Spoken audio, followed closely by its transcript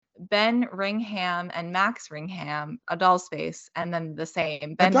Ben Ringham and Max Ringham, A Doll's Face, and then the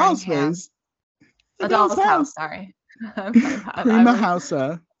same. Ben A Doll's Ringham, Face. A Doll's House. Sorry, my bad. Prima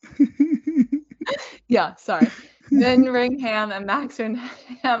Hausa. Yeah, sorry. Ben Ringham and Max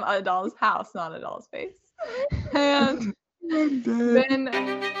Ringham, A Doll's House, not A Doll's Face. And I'm dead.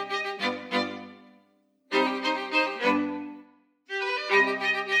 Ben.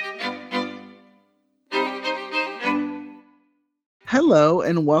 Hello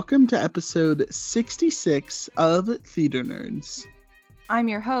and welcome to episode 66 of Theater Nerds. I'm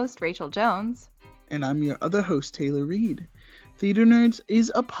your host, Rachel Jones. And I'm your other host, Taylor Reed. Theater Nerds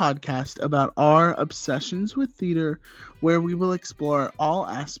is a podcast about our obsessions with theater, where we will explore all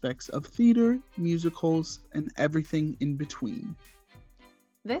aspects of theater, musicals, and everything in between.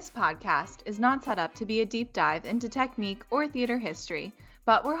 This podcast is not set up to be a deep dive into technique or theater history,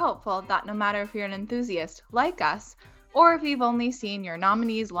 but we're hopeful that no matter if you're an enthusiast like us, or if you've only seen your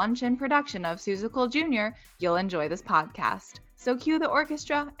nominee's luncheon production of Seussical Jr., you'll enjoy this podcast. So cue the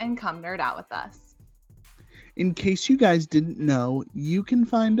orchestra and come nerd out with us. In case you guys didn't know, you can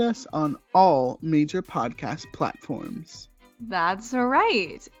find us on all major podcast platforms. That's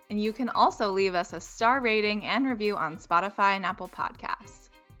right. And you can also leave us a star rating and review on Spotify and Apple Podcasts.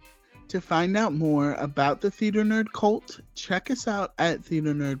 To find out more about the Theater Nerd cult, check us out at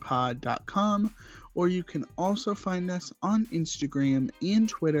theaternerdpod.com, or you can also find us on Instagram and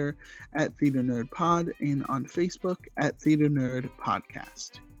Twitter at Theater Nerd Pod and on Facebook at Theater Nerd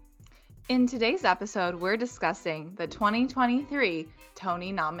Podcast. In today's episode, we're discussing the 2023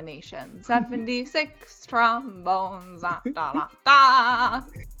 Tony nominations. 76 trombones, da, da, da, da.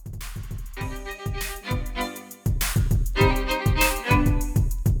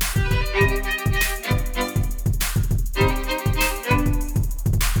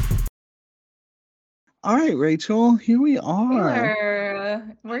 All right, Rachel, here we are.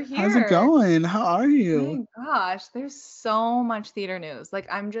 We're here. How's it going? How are Oh you? my gosh, there's so much theater news. Like,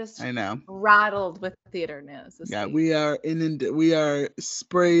 I'm just I know. rattled with theater news this Yeah, week. we are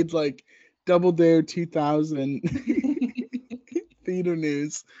sprayed like Double Dare 2000 theater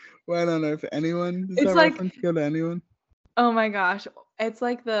news. Well, I don't know if anyone does It's that like- reference go to anyone. Oh my gosh, it's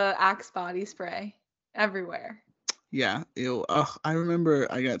like the Axe body spray everywhere. Yeah, ew. Ugh, I remember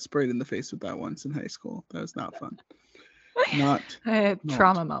I got sprayed in the face with that once in high school. That was not fun. Not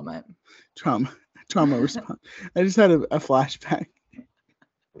Trauma moment. trauma response. I just had a flashback.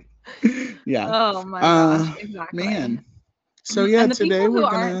 Yeah. Oh my gosh, exactly. Man. So yeah, and the today people who we're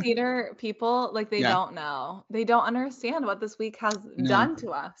aren't gonna. theater people, like, they Yeah. don't know. They don't understand what this week has No. done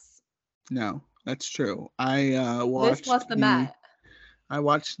to us. No, that's true. I watched This plus the Met. I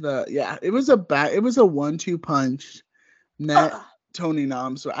watched it was a 1-2 punch Met Tony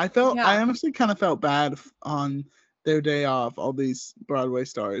noms. So I honestly kind of felt bad on their day off. All these Broadway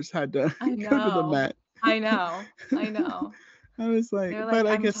stars had to go to the Met. I know. I was like, They're but like,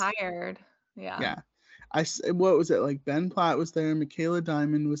 I I'm guess tired. Yeah. What was it, like Ben Platt was there, Michaela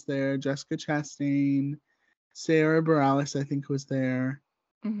Diamond was there, Jessica Chastain, Sarah Bareilles I think was there.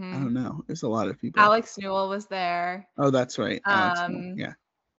 I don't know. There's a lot of people. Alex Newell was there. Oh, that's right. Alex Newell. Yeah.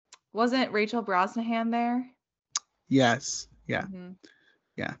 Wasn't Rachel Brosnahan there? Yes. Yeah. Mhm.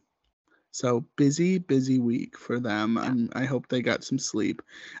 Yeah. So busy week for them. Yeah. I hope they got some sleep.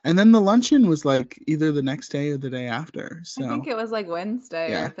 And then the luncheon was like either the next day or the day after. So I think it was like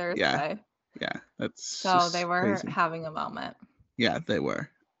Wednesday or Thursday. Yeah. That's So they were crazy. having a moment. Yeah, they were.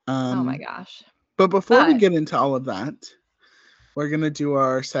 Oh my gosh. But before we get into all of that, we're going to do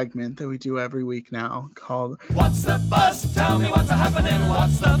our segment that we do every week now called What's the buzz? Tell me what's happening.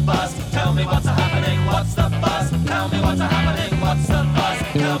 What's the buzz? Tell me what's happening. What's the buzz? Tell me what's happening. What's the buzz?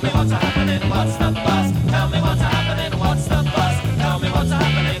 Tell me what's happening. What's the buzz? Tell me what's happening. What's the buzz? Tell me what's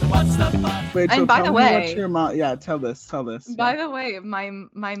happening. What's the buzz? Rachel, And by tell the me way- what's your mom. Yeah, tell this. By the way,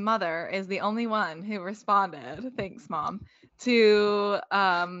 my mother is the only one who responded. Thanks, Mom. To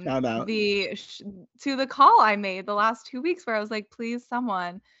Shout out. to the call I made the last 2 weeks where I was like, please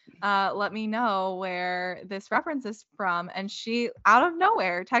someone let me know where this reference is from. And she, out of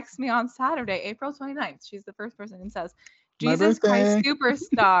nowhere, texts me on Saturday, April 29th. She's the first person who says, My Jesus Christ birthday.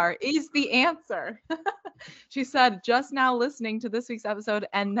 Superstar is the answer. She said, just now listening to this week's episode,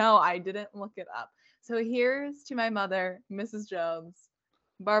 and no, I didn't look it up. So here's to my mother, Mrs. Jones,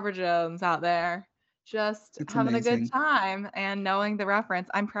 Barbara Jones out there, just It's having amazing. a good time and knowing the reference.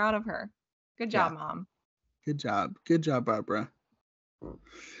 I'm proud of her. Good job, Yeah. Mom. Good job, Barbara.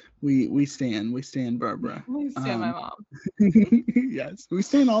 We stand Barbara. We stand my mom. Yes, we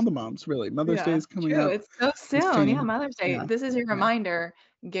stand all the moms, really. Mother's Day Yeah, is coming true. up. It's so We soon. Yeah, stand. Mother's Day. Yeah, This is your yeah, reminder.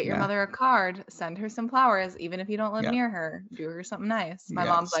 Get your yeah, mother a card. Send her some flowers, even if you don't live yeah, near her. Do her something nice. My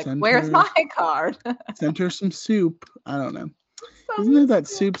yeah. mom's like, "Where's my card?" Send her some soup. I don't know. Some Isn't there that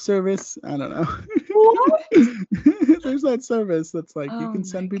soup. soup service? I don't know. What? There's that service that's like you Oh can my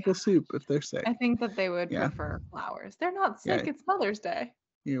send people God. soup if they're sick. I think that they would Yeah, prefer flowers. They're not yeah. sick. It's Mother's Day.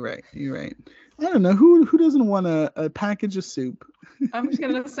 You're right. You're right. I don't know who doesn't want a package of soup. I'm just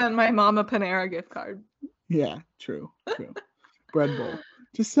gonna send my mom a Panera gift card. Yeah, true. Bread bowl.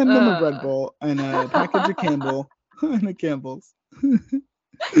 Just send them a bread bowl and a package of Campbell and a Campbell's.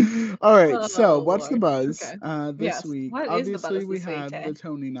 All right. So Oh what's the Lord. buzz Okay. this Yes. week? What is the Obviously, buzz we this week, have Tay? the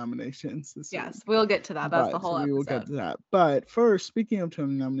Tony nominations this week. Yes, we'll get to that. That's the But whole we will get episode. to that. But first, speaking of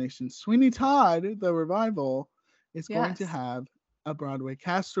Tony nominations, Sweeney Todd, the revival, is going to Yes. have a Broadway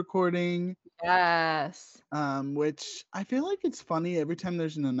cast recording. Yes. Which I feel like it's funny every time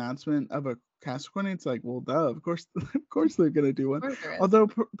there's an announcement of a cast recording. It's like, well, duh, of course they're gonna do one. Of course there is. Although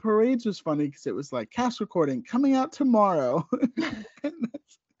Parades was funny because it was like cast recording coming out tomorrow.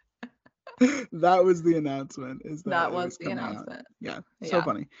 That was the announcement. Is that That it was the coming out. announcement. Yeah, so Yeah.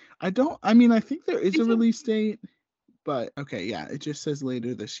 funny. I think there is a Speaking- release date, but okay, yeah, it just says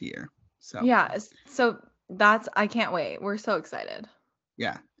later this year. So Yeah. So I can't wait. We're so excited.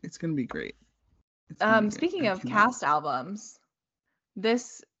 yeah, it's gonna be great. It's gonna be great. Speaking I of cannot- cast albums,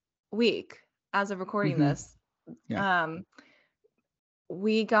 this week, as of recording Mhm. this, Yeah.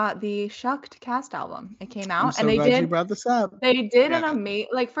 we got the Shucked cast album. It came I'm out, so and they glad you did. brought this up. They did an Yeah. amazing.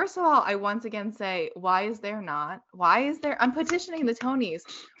 Like, first of all, I once again say, why is there? I'm petitioning the Tonys.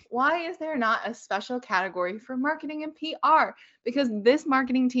 Why is there not a special category for marketing and PR? Because this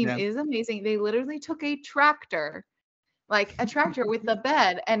marketing team Yeah. is amazing. They literally took a tractor, like a tractor with the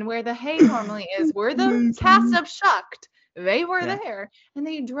bed, and where the hay normally is, where the Amazing. cast of Shucked, they were Yeah. there, and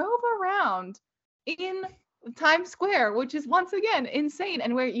they drove around in Times Square, which is once again insane.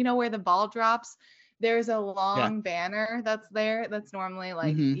 And where the ball drops, there's a long banner that's there that's normally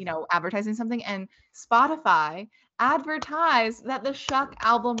like Mhm. advertising something, and Spotify advertised that the Shuck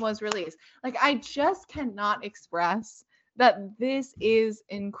album was released. Like, I just cannot express that this is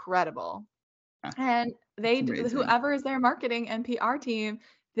incredible. Yeah. And amazing. whoever is their marketing and PR team,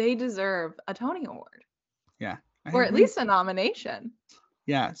 they deserve a Tony Award, Yeah. I or at agree. least a nomination.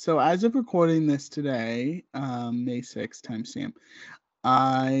 Yeah. So as of recording this today, May 6th timestamp,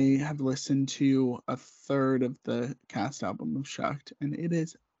 I have listened to a third of the cast album of Shucked, and it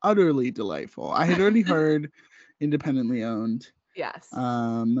is utterly delightful. I had already heard Independently Owned. Yes.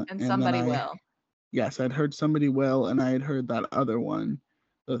 And And then Somebody Will. Yes, I'd heard Somebody Will, and I had heard that other one,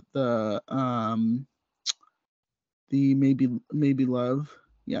 the Maybe Love.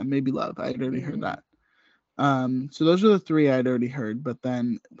 Yeah, Maybe Love. I had already heard that. So those are the three I'd already heard. But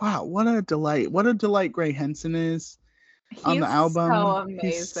then, wow, what a delight! What a delight Gray Henson is on the album. So amazing.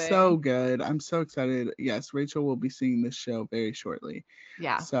 He's so good. I'm so excited. Yes, Rachel will be seeing this show very shortly.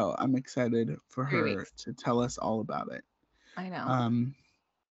 Yeah, So I'm excited for 3 her weeks. to tell us all about it. I know.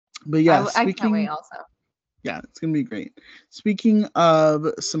 But yeah, I can't wait also. Yeah, it's gonna be great. Speaking of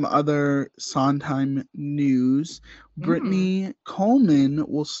some other Sondheim news, Brittany Coleman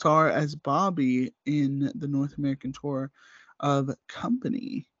will star as Bobby in the North American tour of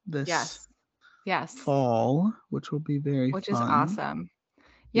Company this Yes. fall, which will be very Which fun. is awesome.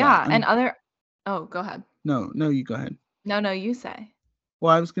 Yeah, Yeah, and other. Oh, go ahead. No, you go ahead. No, you say.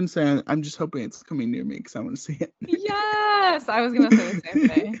 Well, I was gonna say I'm just hoping it's coming near me because I want to see it. Yes, I was gonna say the same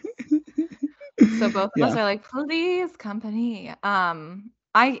thing. So both of us are like, please, Company.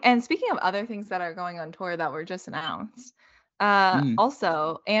 And speaking of other things that are going on tour that were just announced,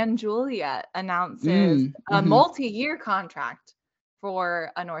 also Anne Juliet announces a multi-year contract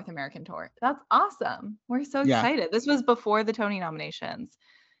for a North American tour. That's awesome. We're so excited. This was before the Tony nominations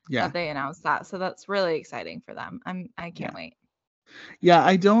that they announced that. So that's really exciting for them. I can't wait. Yeah,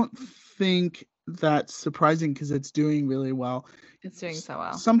 I don't think that's surprising because it's doing really well. It's doing so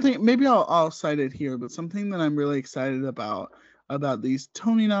well. Something, maybe I'll cite it here, but something that I'm really excited about these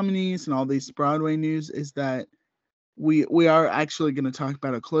Tony nominees and all these Broadway news is that we are actually going to talk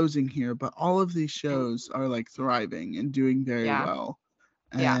about a closing here, but all of these shows are like thriving and doing very well.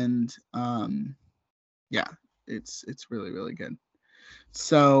 And it's really, really good.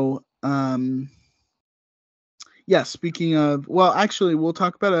 So speaking of, well, actually, we'll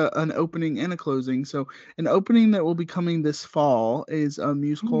talk about an opening and a closing. So an opening that will be coming this fall is a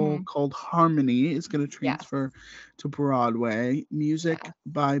musical called Harmony. It's going to transfer to Broadway. Music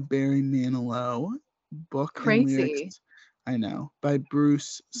by Barry Manilow. Book Crazy. and lyrics I know, by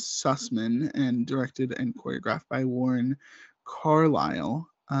Bruce Sussman and directed and choreographed by Warren Carlyle.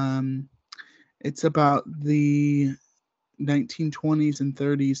 It's about the 1920s and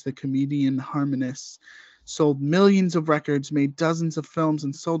 30s. The comedian harmonists sold millions of records, made dozens of films,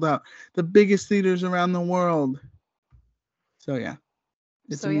 and sold out the biggest theaters around the world. So yeah,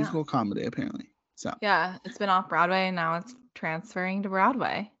 it's a musical comedy apparently. So yeah, it's been off Broadway and now it's transferring to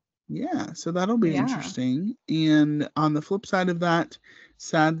Broadway. yeah, so that'll be interesting. And on the flip side of that,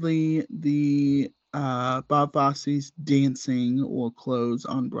 sadly, the Bob Fosse's Dancing will close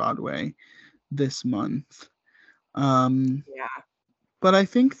on Broadway this month. But I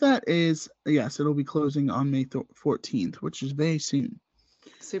think that is, yes, it'll be closing on May 14th, which is very soon.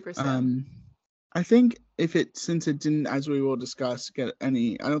 Super soon. I think since it didn't, as we will discuss, I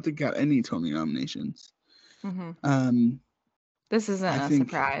don't think got any Tony nominations. This isn't a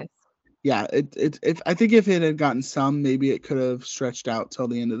surprise. Yeah, I think if it had gotten some, maybe it could have stretched out till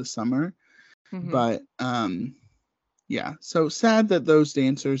the end of the summer. But yeah, so sad that those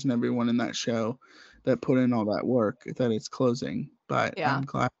dancers and everyone in that show that put in all that work, that it's closing. But I'm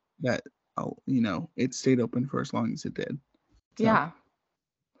glad that it stayed open for as long as it did. So,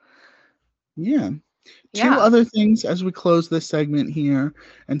 yeah. Two other things as we close this segment here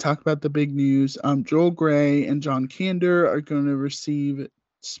and talk about the big news. Joel Grey and John Kander are going to receive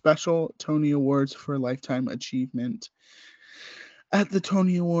special Tony Awards for Lifetime Achievement at the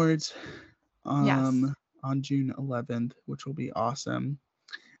Tony Awards on June 11th, which will be awesome.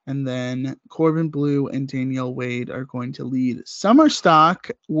 And then Corbin Bleu and Danielle Wade are going to lead Summer Stock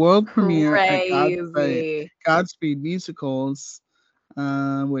world premiere at Godspeed Musicals,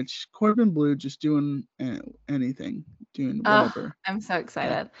 which Corbin Bleu just doing anything, doing whatever. I'm so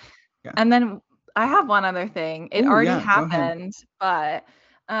excited. Yeah. And then I have one other thing. It already happened, but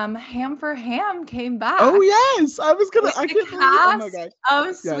Ham for Ham came back. Oh yes, I can't believe. Oh my gosh.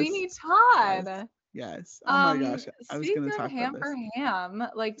 Oh, Sweeney Todd. Yes. Oh my gosh. I was going to talk Ham about this. for Ham,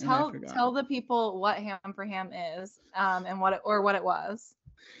 like tell the people what Ham for Ham is, and what it was.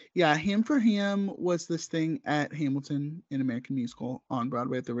 Yeah, Ham for Ham was this thing at Hamilton, an American musical on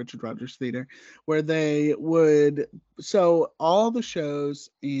Broadway at the Richard Rodgers Theater, where they would, so all the shows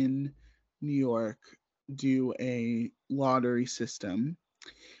in New York do a lottery system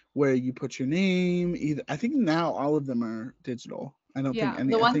where you put your name, I think now all of them are digital. I don't think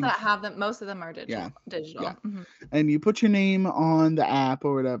any. The ones that have them, most of them are digital. Yeah. And you put your name on the app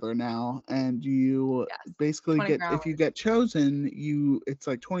or whatever now, and you basically get, if you get chosen, it's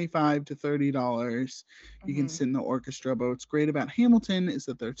like $25 to $30. You can sit in the orchestra. But what's great about Hamilton is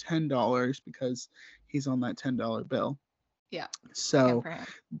that they're $10 because he's on that $10 bill. Yeah. So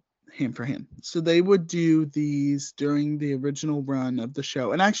Ham for Him. So they would do these during the original run of the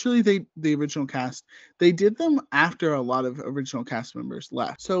show. And actually the original cast, they did them after a lot of original cast members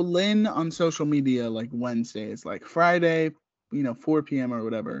left. So Lynn on social media, like Wednesdays, like Friday, 4 p.m. or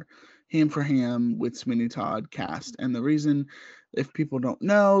whatever, Ham for Ham with Sweeney Todd cast. And the reason, if people don't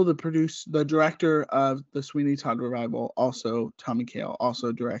know, the director of the Sweeney Todd revival, also Tommy Kail,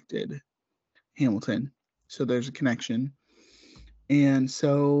 also directed Hamilton. So there's a connection. And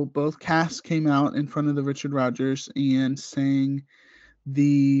so both casts came out in front of the Richard Rodgers and sang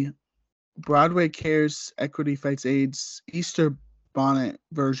the Broadway Cares Equity Fights AIDS Easter Bonnet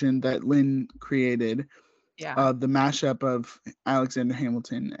version that Lynn created of the mashup of Alexander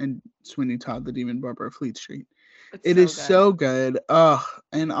Hamilton and Sweeney Todd, The Demon Barber of Fleet Street. It is so good.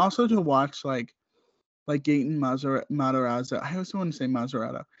 And also to watch like Gaten Matarazzo. I always want to say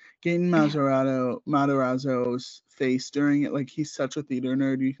Mazzarato. Gaten Matarazzo's face during it, like he's such a theater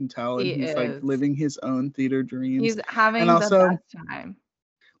nerd, you can tell, and he's like living his own theater dreams. He's having the best time.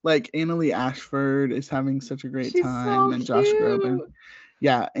 Like Annalie Ashford is having such a great time, and Josh Groban.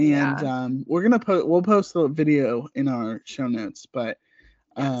 Yeah, and we'll post the video in our show notes, but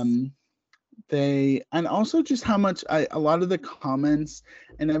and also just how much a lot of the comments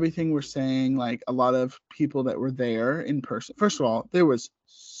and everything were saying, like a lot of people that were there in person. First of all, there was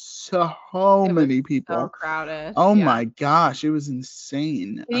so many people. So crowded. Oh my gosh, it was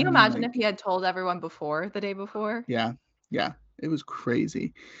insane. Can you imagine if he had told everyone the day before? Yeah. It was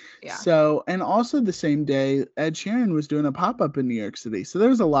crazy. Yeah. So, and also the same day, Ed Sheeran was doing a pop-up in New York City. So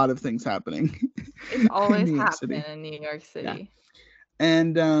there's a lot of things happening. It's always happening in New York City. Yeah.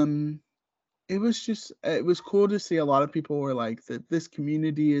 And it was cool to see a lot of people were like that this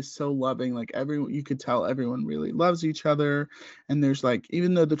community is so loving, like you could tell everyone really loves each other, and there's like,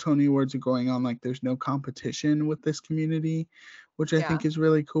 even though the Tony Awards are going on, like there's no competition with this community, which I think is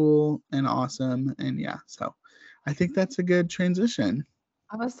really cool and awesome. And so I think that's a good transition.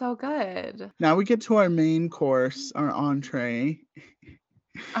 That was so good. Now we get to our main course, our entree.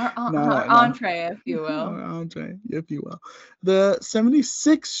 Our No. entree, if you will. Our entree, if you will. The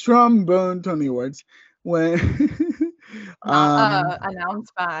 76 Trombone Tony Awards, when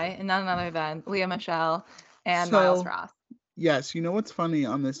Announced by none other than Leah Michele and Miles Frost. Yes, you know what's funny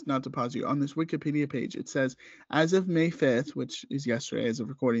on this, not to pause you, on this Wikipedia page, it says, as of May 5th, which is yesterday as of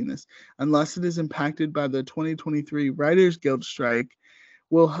recording this, unless it is impacted by the 2023 Writers Guild strike,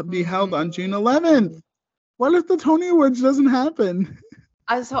 will be held on June 11th. What if the Tony Awards doesn't happen?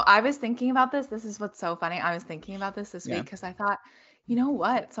 So I was thinking about this. This is what's so funny. I was thinking about this week because I thought, you know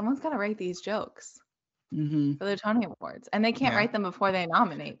what? Someone's got to write these jokes for the Tony Awards. And they can't write them before they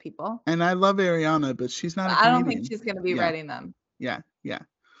nominate people. And I love Ariana, but she's not a comedian. I don't think she's going to be writing them. Yeah.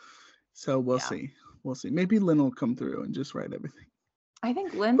 So we'll see. We'll see. Maybe Lynn will come through and just write everything. I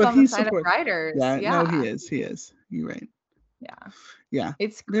think Lynn's on the side of writers. Yeah, no, he is. You're right. Yeah.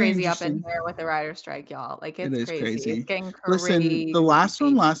 It's crazy up in here with the writer strike, y'all. Like, it's crazy. It's getting crazy. Listen, the last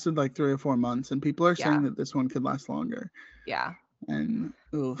one lasted like 3 or 4 months, and people are saying that this one could last longer. Yeah. And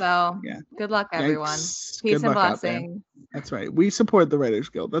good luck, everyone. Peace and blessings. That's right. We support the Writers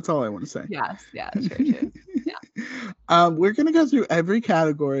Guild. That's all I want to say. Yes, true. Yeah. We're gonna go through every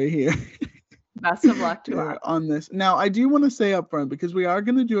category here. Best of luck to us on this. Now, I do want to say up front, because we are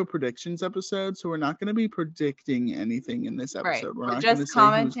going to do a predictions episode, so we're not going to be predicting anything in this episode. Right. We're just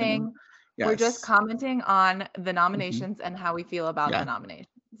commenting. We're just commenting on the nominations and how we feel about the nominations.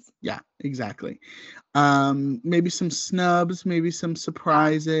 Yeah, exactly. Maybe some snubs, maybe some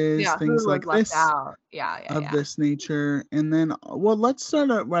surprises, things like this. Of this nature. And then, let's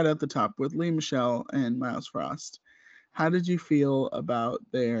start out right at the top with Leah Michele and Miles Frost. How did you feel about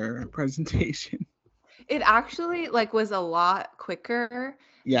their presentation? It actually was a lot quicker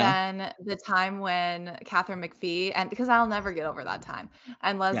than the time when Katharine McPhee, and because I'll never get over that time,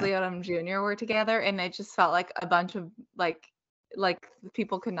 and Leslie Odom Jr. were together, and it just felt like a bunch of like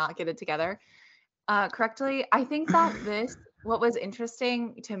people could not get it together correctly. I think that what was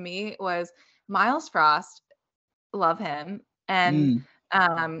interesting to me was Miles Frost, love him, and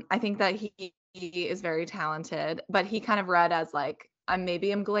I think that he is very talented, but he kind of read as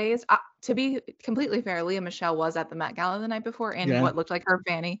maybe I'm glazed. To be completely fair, Leah Michele was at the Met Gala the night before in what looked like her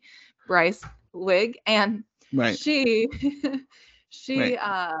Fanny Bryce wig, and she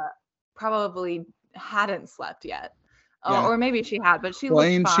probably hadn't slept yet, or maybe she had, but she looked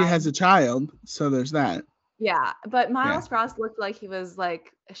fine. She has a child, so there's that. Yeah, but Miles Frost looked like he was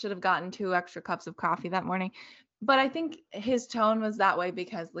should have gotten 2 extra cups of coffee that morning. But I think his tone was that way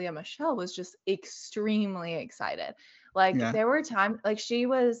because Leah Michele was just extremely excited. There were times, it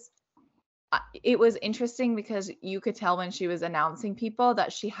was interesting because you could tell when she was announcing people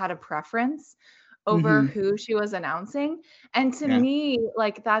that she had a preference over who she was announcing. And to me,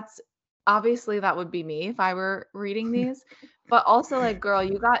 that's obviously that would be me if I were reading these. But also, girl,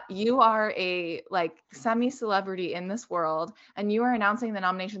 you are a semi-celebrity in this world, and you are announcing the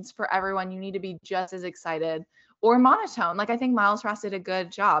nominations for everyone. You need to be just as excited or monotone. I think Miles Frost did a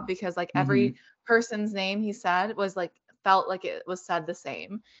good job because every person's name he said was felt like it was said the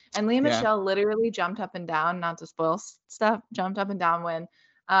same. And Leah Michele literally jumped up and down, not to spoil stuff, jumped up and down when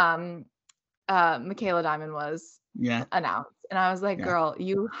Michaela Diamond was announced. And I was like, girl,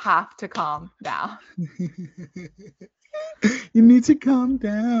 you have to calm down. You need to calm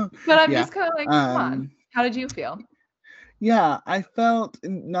down. But I'm just kind of come on. How did you feel? Yeah, I felt,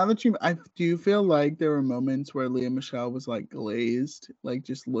 I do feel like there were moments where Leah Michele was glazed,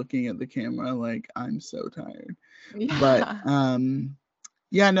 just looking at the camera, I'm so tired. Yeah. But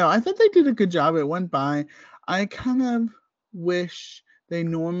I thought they did a good job. It went by. I kind of wish they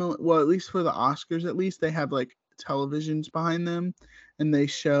normally, at least for the Oscars, at least they have televisions behind them and they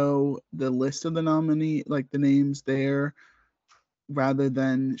show the list of the nominee, the names there, rather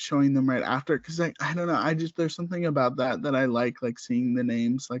than showing them right after, because I don't know, there's something about that I like seeing the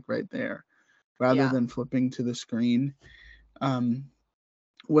names right there rather than flipping to the screen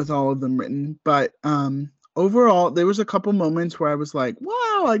with all of them written. But overall, there was a couple moments where I was like,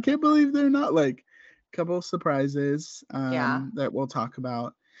 wow, I can't believe they're not, a couple surprises that we'll talk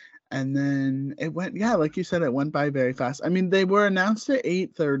about. And then it went, like you said, it went by very fast. I mean, they were announced at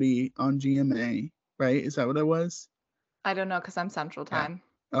 8:30 on GMA, right? Is that what it was? I don't know, because I'm Central Time.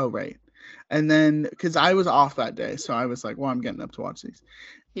 Oh, right. And then, because I was off that day, so I was like, well, I'm getting up to watch these.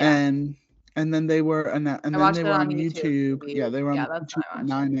 Yeah. And then they were, and then they were on YouTube. Yeah, they were on YouTube at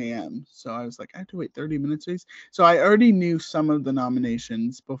 9 a.m. So I was like, I have to wait 30 minutes for these. So I already knew some of the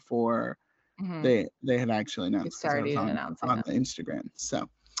nominations before they had actually announced. You started announcing on Instagram. So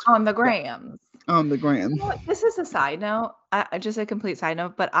on the grams. on the gram. You know what? This is a side note, just a complete side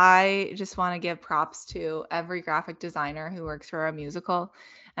note, but I just want to give props to every graphic designer who works for a musical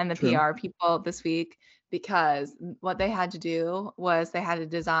and the True. PR people this week, because what they had to do was they had to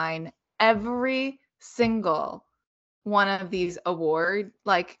design every single one of these award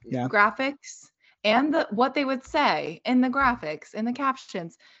Yeah. graphics and what they would say in the graphics, in the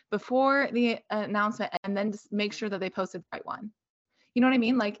captions before the announcement, and then just make sure that they posted the right one. You know what I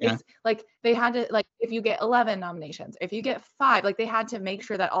mean? Like, Yeah. it's like they had to, like, if you get 11 nominations, if you get 5, like they had to make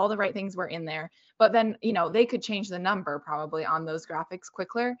sure that all the right things were in there. But then, they could change the number probably on those graphics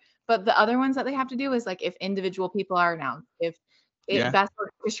quicker. But the other ones that they have to do is like if individual people are announced, if Yeah. best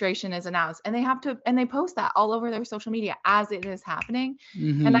orchestration is announced, and they post that all over their social media as it is happening.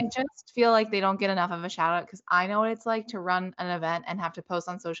 And I just feel like they don't get enough of a shout out, because I know what it's like to run an event and have to post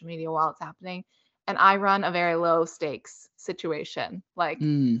on social media while it's happening. And I run a very low stakes situation. Like,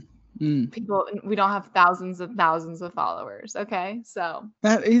 people, we don't have thousands and thousands of followers. Okay. So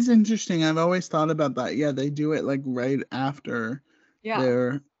That is interesting. I've always thought about that. Yeah, they do it like right after yeah.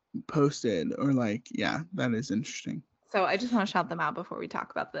 they're posted, or like, yeah, that is interesting. So I just want to shout them out before we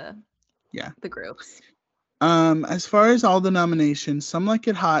talk about the groups. As far as all the nominations, Some Like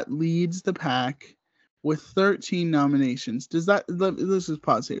It Hot leads the pack with 13 nominations. This is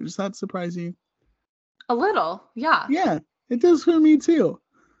pause here. Does that surprise you? A little, yeah. Yeah, it does for me too.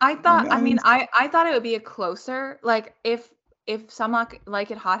 I thought, I thought it would be a closer, like if Some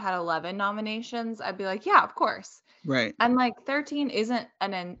Like It Hot had 11 nominations, I'd be like, yeah, of course. Right. And like 13 isn't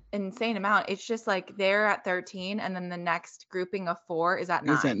an insane amount. It's just like they're at 13, and then the next grouping of 4 is at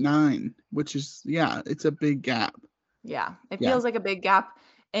 9. It's at 9, which is, yeah, it's a big gap. Yeah, it feels like a big gap,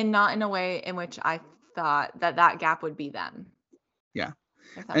 and not in a way in which I thought that gap would be then. Yeah.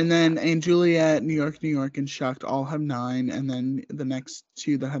 And then And Juliet, New York, New York, and Shucked all have 9. And then the next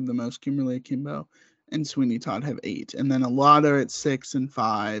 2 that have the most, Kimberly Akimbo and Sweeney Todd, have 8. And then a lot are at 6 and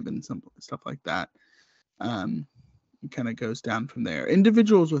 5 and some stuff like that. It kind of goes down from there.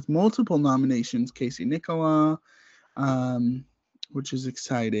 Individuals with multiple nominations, Casey Nicola, which is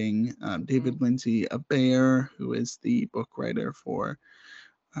exciting. David Lindsay Abair, who is the book writer for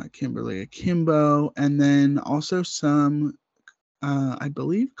Kimberly Akimbo. And then also some, I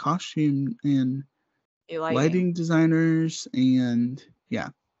believe, costume and lighting designers. And yeah.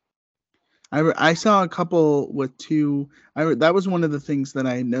 I saw a couple with 2. That was one of the things that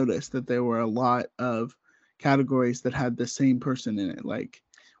I noticed, that there were a lot of categories that had the same person in it, like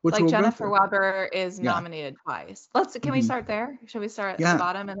Jennifer Weber is nominated twice. Can we start there? Should we start at the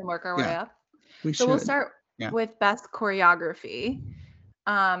bottom and then work our way up? We'll start with best choreography,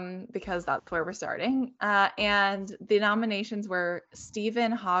 because that's where we're starting. And the nominations were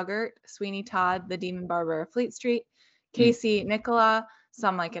Stephen Hoggart, Sweeney Todd, The Demon Barber of Fleet Street, Casey Nicola,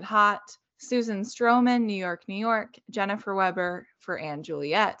 Some Like It Hot, Susan Stroman, New York, New York, Jennifer Weber for And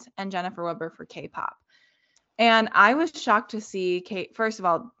Juliet, and Jennifer Weber for K-pop. And I was shocked to see first of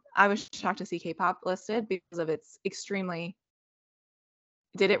all, I was shocked to see K-pop listed because of its extremely.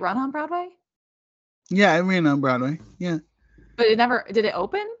 Did it run on Broadway? Yeah, it ran on Broadway. Yeah. But did it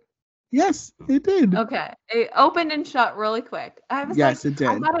open? Yes, it did. Okay. It opened and shut really quick. Yes, it did.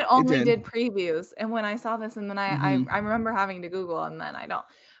 I thought it only did previews. And when I saw this, and then I remember having to Google, and then I don't.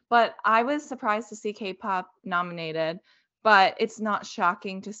 But I was surprised to see K-pop nominated. But it's not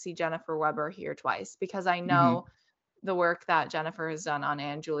shocking to see Jennifer Weber here twice, because I know the work that Jennifer has done on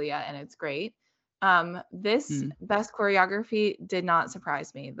And Juliet, and it's great. This best choreography did not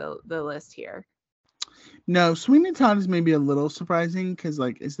surprise me, the list here. No, Sweeney Todd is maybe a little surprising, because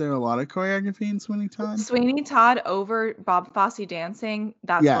like, is there a lot of choreography in Sweeney Todd? Sweeney Todd over Bob Fosse dancing.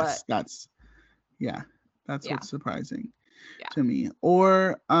 That's what's surprising to me.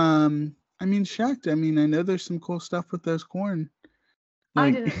 Or I mean, Shucked. I mean, I know there's some cool stuff with those corn.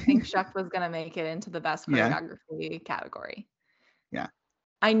 I didn't think Shucked was going to make it into the best choreography category. Yeah.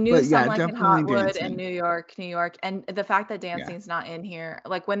 I knew Some Like It Hot would, and New York, New York. And the fact that dancing's not in here,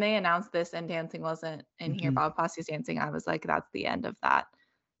 like when they announced this and dancing wasn't in here, Bob Fosse's dancing, I was like, that's the end of that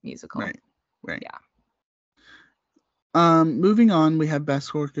musical. Right. Yeah. Moving on, we have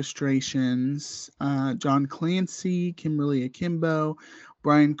best orchestrations. John Clancy, Kimberly Akimbo,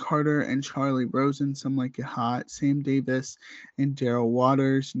 Brian Carter and Charlie Rosen, Some Like It Hot, Sam Davis and Daryl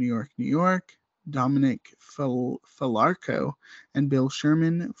Waters, New York, New York, Dominic Falarco and Bill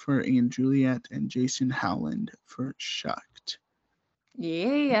Sherman for And Juliet, and Jason Howland for Shucked.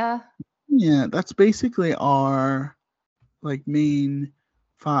 Yeah, that's basically our like main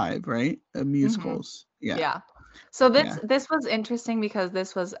 5, right? Musicals. Yeah. So this was interesting because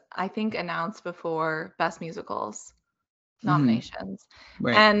this was, I think, announced before Best Musicals. nominations.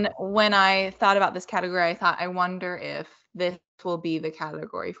 Right. And when I thought about this category, I thought, I wonder if this will be the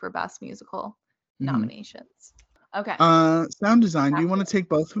category for best musical nominations. Okay. Sound design. Do you want to take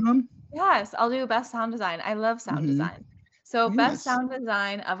both of them? Yes, I'll do best sound design. I love sound design. So best Yes. sound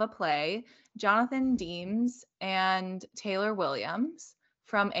design of a play, Jonathan Deems and Taylor Williams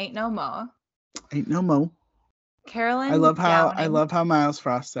from Ain't No Mo. Ain't No Mo. Carolyn I love Downing. how Miles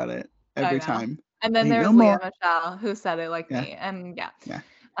Frost said it every know. time. And then Ain't there's no Leah more. Michelle who said it like Yeah. me. And Yeah.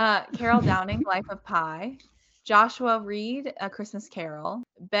 Carol Downing, Life of Pi. Joshua Reed, A Christmas Carol.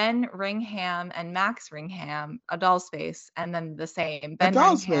 Ben Ringham and Max Ringham, A Doll's Face. And then the same. Ben A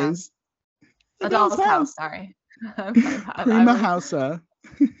Doll's Ringham. Face. A Doll's House, sorry. I'm my bad. Prima Hausa.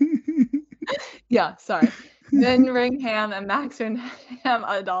 Yeah, sorry. Ben Ringham and Max Ringham,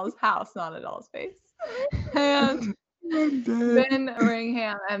 A Doll's House, not A Doll's Face. And Ben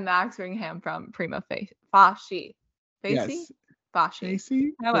Ringham and Max Ringham from Prima Facie. Yes.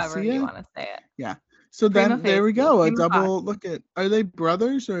 Facie? However you want to say it. Yeah. So Prima then there we facie. go. A Prima double facie. look at. Are they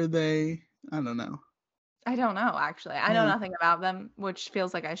brothers or are they? I don't know. I don't know, actually. I know Yeah. nothing about them, which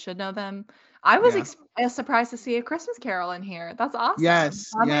feels like I should know them. I was surprised to see A Christmas Carol in here. That's awesome. Yes.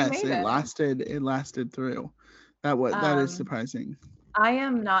 Glad they Yes. made It lasted through. That is surprising. I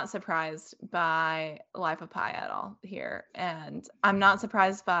am not surprised by Life of Pi at all here, and I'm not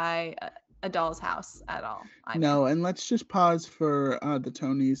surprised by A Doll's House at all. No, and let's just pause for the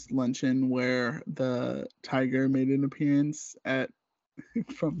Tony's luncheon where the tiger made an appearance at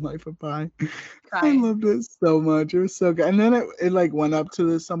from Life of Pi. I loved it so much. It was so good. And then it like went up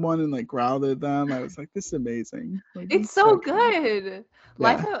to someone and like growled at them. I was like, this is amazing. Like, it's so good. Yeah.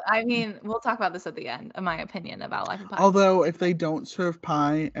 Life of, I mean, we'll talk about this at the end of my opinion about Life of Pi. Although if they don't serve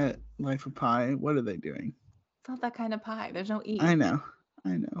pie at Life of Pi, what are they doing? It's not that kind of pie. There's no E. I know,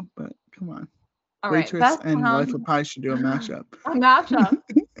 but come on. All Waitress right, and Life of Pi should do a mashup. A mashup.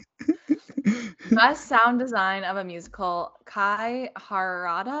 Best sound design of a musical, Kai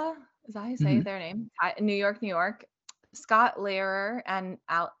Harada. Is that how you say their name? New York. Scott Lehrer and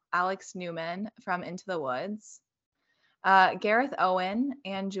Alex Newman from Into the Woods. Gareth Owen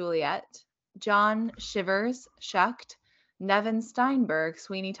and Juliet. John Shivers, Shucked. Nevin Steinberg,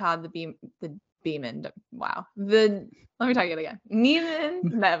 Sweeney Todd, the Beeman. Wow. Let me try it again.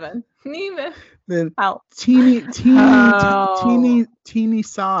 Nevin. Then Help. teeny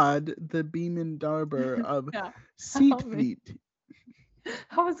Sod, the Beeman Darber of Seat Fleet.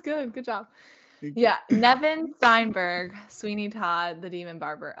 That was good. Good job. Yeah, Nevin Steinberg, Sweeney Todd, the Demon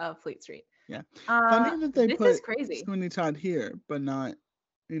Barber of Fleet Street. Yeah. Funny that they put crazy. Sweeney Todd here, but not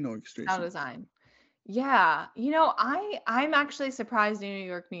in orchestration. Sound design. Yeah. I'm actually surprised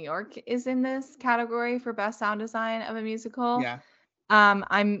New York is in this category for best sound design of a musical. Yeah.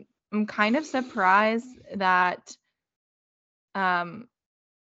 I'm kind of surprised that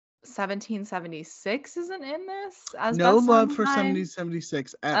 1776 isn't in this as no best love sound for design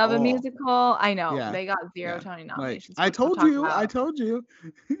 1776 at all. of a musical. I know. Yeah. They got 0 Tony nominations. I told you.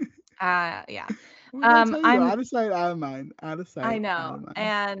 Yeah. I'm out of sight, out of mind. Out of sight. I know.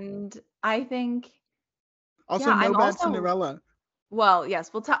 And I think also no bad Cinderella. Well, yes,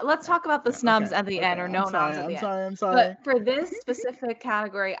 let's talk about the snubs at the end, or no nods at the end. I'm sorry. But for this specific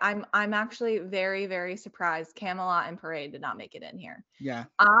category, I'm actually very, very surprised Camelot and Parade did not make it in here. Yeah.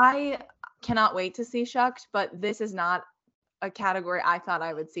 I cannot wait to see Shucked, but this is not a category I thought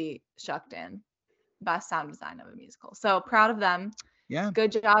I would see Shucked in. Best sound design of a musical. So proud of them. Yeah.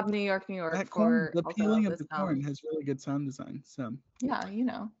 Good job, New York. The peeling of the corn has really good sound design. So yeah,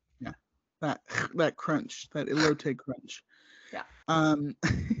 Yeah. That crunch, that elote crunch. Yeah.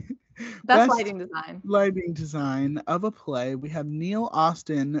 Best lighting design. Lighting design of a play. We have Neil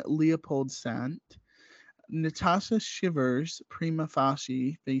Austin, Leopold Sant, Natasha Shivers, Prima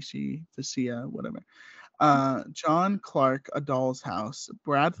Facie, whatever. John Clark, A Doll's House,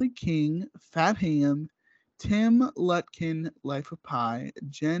 Bradley King, Fat Ham, Tim Lutkin, Life of Pi,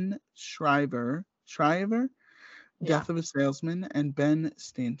 Jen Shriver, Death of a Salesman, and Ben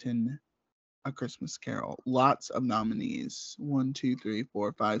Stanton, A Christmas Carol. Lots of nominees. 1, 2, 3,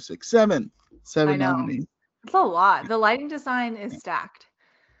 4, 5, 6, 7. 7 nominees. It's a lot. The lighting design is stacked.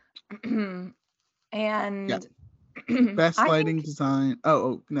 And best lighting design.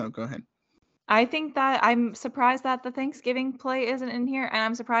 Oh, no, go ahead. I think that I'm surprised that the Thanksgiving play isn't in here, and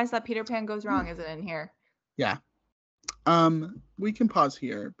I'm surprised that Peter Pan Goes Wrong isn't in here. Yeah. We can pause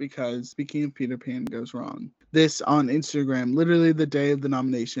here because speaking of Peter Pan Goes Wrong, this on Instagram, literally the day of the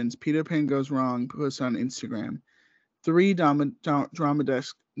nominations, Peter Pan Goes Wrong posted on Instagram 3 Drama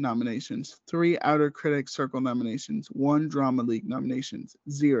Desk nominations, 3 Outer Critics Circle nominations, 1 Drama League nominations,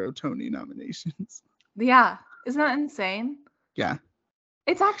 0 Tony nominations. Yeah. Isn't that insane? Yeah.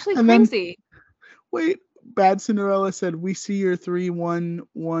 It's actually And then crazy. wait, Bad Cinderella said, "We see your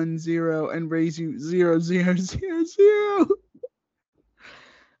 3110 and raise you 0000."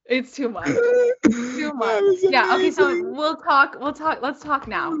 It's too much. Too much. That is Yeah, okay, so amazing. let's talk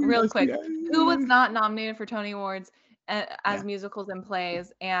now, real Yes, quick. yeah, Who was yeah. not nominated for Tony Awards as Yeah. musicals and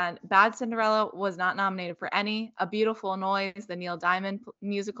plays? And Bad Cinderella was not nominated for any. A Beautiful Noise, the Neil Diamond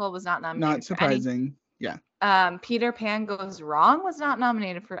musical, was not Not nominated for any. surprising. Yeah. Peter Pan Goes Wrong was not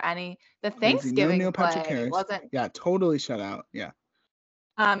nominated for any. The Crazy. No Thanksgiving Neil Patrick play Harris. wasn't. Yeah, totally shut out. Yeah.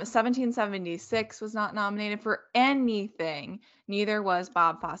 1776 was not nominated for anything. Neither was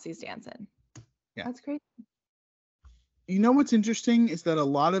Bob Fosse's Dancin'. Yeah. That's crazy. You know what's interesting is that a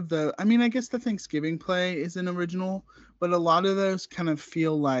lot of I guess the Thanksgiving play is an original, but a lot of those kind of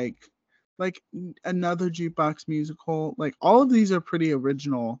feel like another jukebox musical. Like all of these are pretty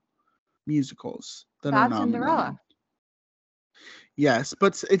original musicals that are Bad nominated. Cinderella. Yes,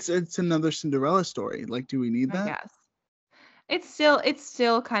 but it's another Cinderella story. Like, do we need I that? guess. It's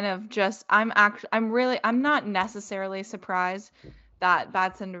still kind of just I'm not necessarily surprised that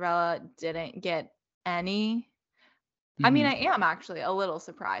Bad Cinderella didn't get any. I mean, Mhm. I am actually a little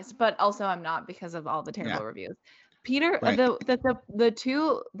surprised, but also I'm not because of all the terrible Yeah. reviews. Peter, Right. the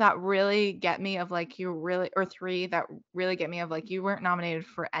two that really get me of like or three that really get me of like you weren't nominated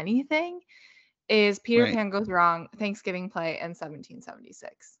for anything is Peter Right. Pan Goes Wrong, Thanksgiving Play, and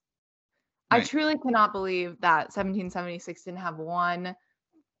 1776. I Right. truly cannot believe that 1776 didn't have one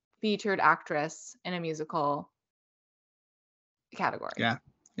featured actress in a musical category. Yeah.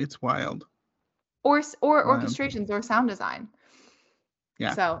 It's wild. Or Wild. orchestrations or sound design.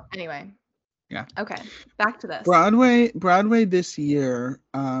 Yeah. So anyway. Yeah. Okay. Back to this. Broadway this year,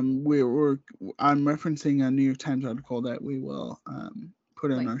 I'm referencing a New York Times article that we will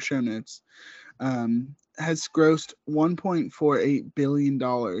put in Link. our show notes. Has grossed $1.48 billion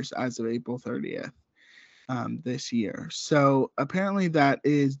as of April 30th this year. So apparently that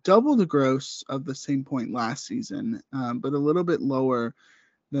is double the gross of the same point last season, but a little bit lower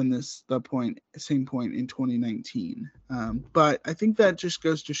than same point in 2019. But I think that just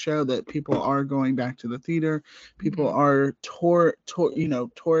goes to show that people are going back to the theater. People are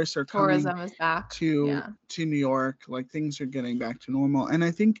tourists are coming Tourism is back. to New York. Like things are getting back to normal. And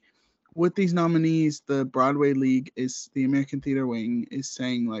I think with these nominees, the Broadway League the American Theater Wing is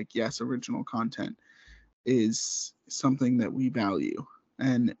saying like, yes, original content is something that we value.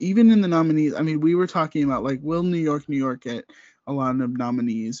 And even in the nominees, I mean, we were talking about like, will New York get a lot of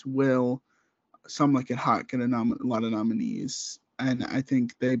nominees? Will Some Like It Hot get a lot of nominees? And I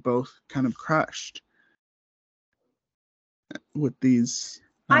think they both kind of crushed with these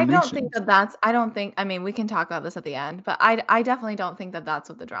nominations. I mean, we can talk about this at the end, but I definitely don't think that that's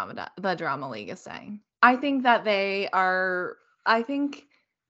what the Drama League is saying. I think that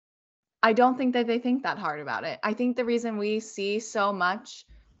I don't think that they think that hard about it. I think the reason we see so much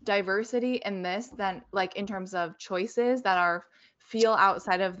diversity in this than like in terms of choices that feel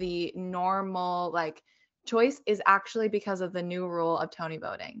outside of the normal like choice is actually because of the new rule of Tony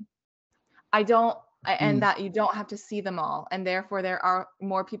voting. And that you don't have to see them all, and therefore there are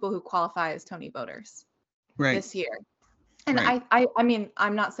more people who qualify as Tony voters this year. And Right. I mean,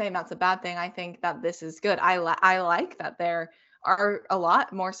 I'm not saying that's a bad thing. I think that this is good. I like that there are a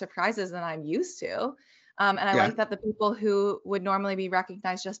lot more surprises than I'm used to. And I like that the people who would normally be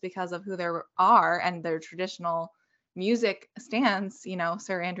recognized just because of who they are and their traditional music stands,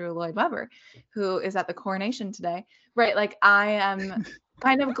 Sir Andrew Lloyd Webber, who is at the coronation today, right? Like I am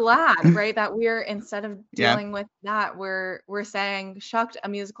kind of glad, right, that we're instead of dealing with that, we're saying shucked, a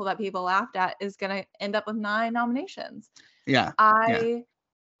musical that people laughed at is going to end up with 9 nominations. I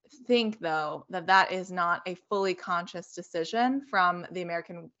think though that is not a fully conscious decision from the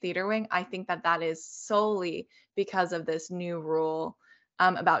American Theater Wing. I think that is solely because of this new rule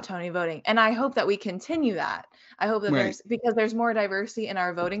about Tony voting, and I hope that we continue that. I hope that there's more diversity in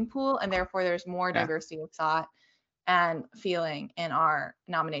our voting pool, and therefore there's more diversity of thought and feeling in our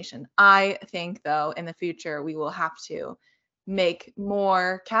nomination. I think though in the future we will have to make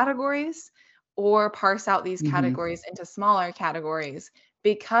more categories or parse out these categories into smaller categories,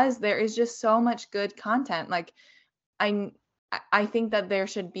 because there is just so much good content. Like I think that there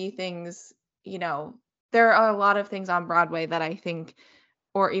should be things, there are a lot of things on Broadway that I think,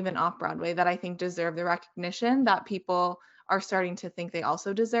 or even off Broadway, that I think deserve the recognition that people are starting to think they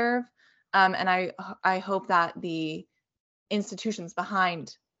also deserve. And I hope that the institutions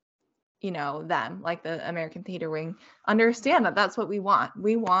behind, them, like the American Theater Wing, understand that that's what we want.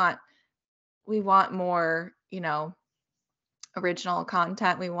 We want more, original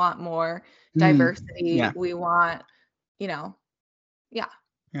content. We want more Mm, diversity. yeah. We want, yeah,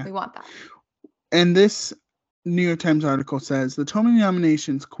 Yeah. we want that. And this New York Times article says the Tony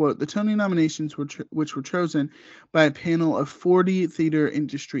nominations, quote, the Tony nominations which were chosen by a panel of 40 theater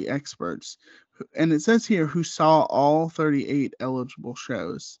industry experts. And it says here who saw all 38 eligible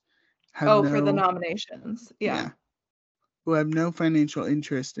shows. For the nominations. Yeah. Who have no financial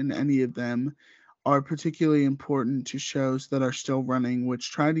interest in any of them, are particularly important to shows that are still running,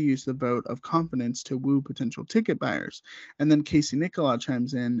 which try to use the vote of confidence to woo potential ticket buyers. And then Casey Nicola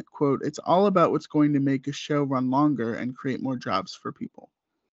chimes in, quote, it's all about what's going to make a show run longer and create more jobs for people.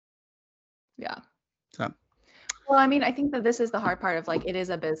 Yeah. So. Well, I mean, I think that this is the hard part of it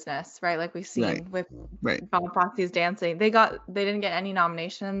is a business, right? Like we've seen with Bob Fosse's Dancing. They didn't get any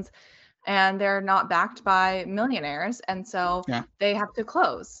nominations and they're not backed by millionaires. And so they have to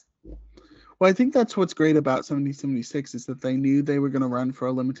close. Well, I think that's what's great about 1776 is that they knew they were going to run for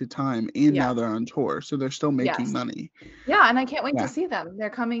a limited time, and now they're on tour, so they're still making money. Yeah, and I can't wait to see them.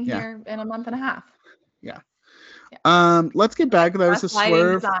 They're coming here in a month and a half. Yeah. Let's get back. That was a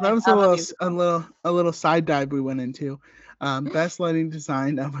swerve. That was a little side dive we went into. Best lighting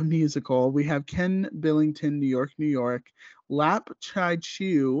design of a musical. We have Ken Billington, New York, New York. Lap Chai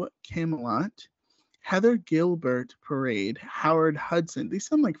Chu, Camelot. Heather Gilbert, Parade. Howard Hudson. These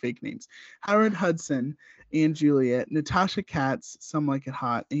sound like fake names. Howard Hudson and Juliet. Natasha Katz, Some Like It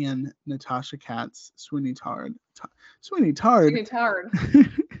Hot. And Natasha Katz, Sweeney Todd. Sweeney Todd. Sweeney Todd.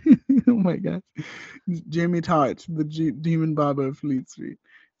 Oh my gosh. Jamie Todd, the Demon Barber of Fleet Street.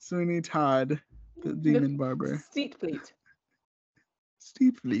 Sweeney Todd, the Demon Barber. Street Fleet.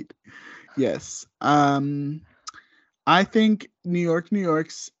 Street Fleet. Yes. I think New York, New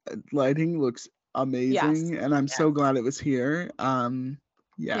York's lighting looks amazing, and I'm so glad it was here.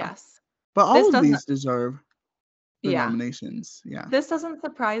 Yes. But all of these deserve the nominations. Yeah. This doesn't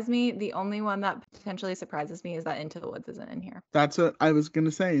surprise me. The only one that potentially surprises me is that Into the Woods isn't in here. That's what I was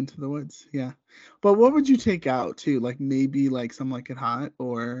gonna say, Into the Woods. Yeah. But what would you take out too? Like maybe Some Like It Hot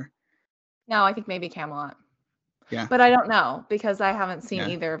or No, I think maybe Camelot. Yeah. But I don't know because I haven't seen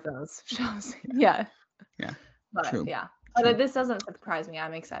either of those shows yet. Yeah. But True. yeah. But this doesn't surprise me.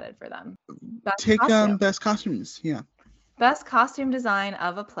 I'm excited for them. Best costumes. Yeah. Best costume design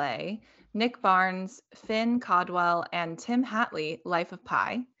of a play. Nick Barnes, Finn Caldwell, and Tim Hatley, Life of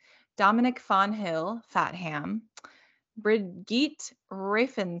Pi. Dominic Fonhill, Fat Ham. Brigitte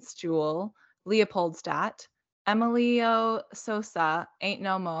Riefenstuhl, Leopoldstadt. Emilio Sosa, Ain't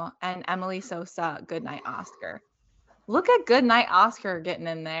No Mo, and Emily Sosa, Goodnight Oscar. Look at Goodnight Oscar getting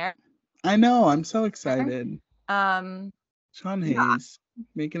in there. I know. I'm so excited. Sean Hayes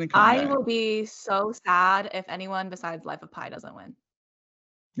making a comeback. I will be so sad if anyone besides Life of Pi doesn't win.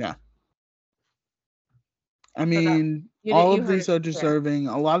 Yeah. I mean, all of these are deserving.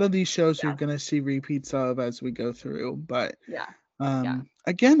 A lot of these shows you're going to see repeats of as we go through. But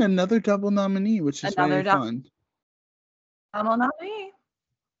again, another double nominee, which is very fun. Double nominee.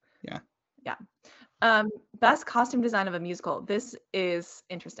 Yeah. Best costume design of a musical. This is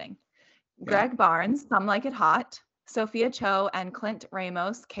interesting. Greg Barnes, Some Like It Hot. Sophia Cho and Clint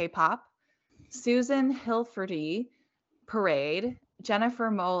Ramos, K-pop. Susan Hilferty, Parade. Jennifer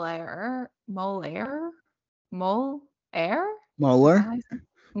Moller. I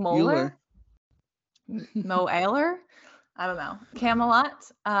don't know.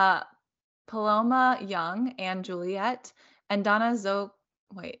 Camelot. Paloma Young and Juliet. And Donna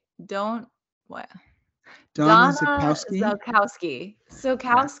Donna Zukowski.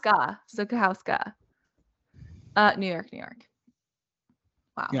 New York, New York.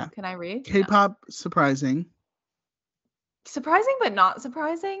 Wow. Yeah. Can I read? K-pop, surprising. Surprising, but not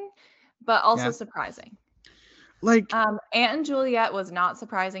surprising, but also surprising. Aunt and Juliet was not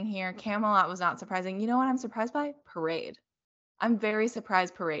surprising here. Camelot was not surprising. You know what I'm surprised by? Parade. I'm very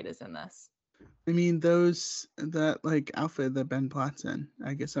surprised Parade is in this. I mean, that outfit that Ben Platt's in,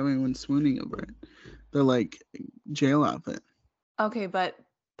 I guess everyone's swooning over it. The jail outfit. Okay, but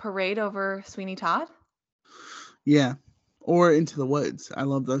Parade over Sweeney Todd? Yeah. Or Into the Woods. I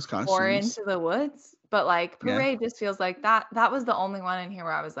love those costumes. Or Into the Woods. But Parade just feels like that was the only one in here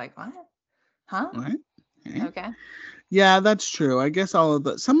where I was like, what? Huh? What? Okay. Yeah, that's true. I guess all of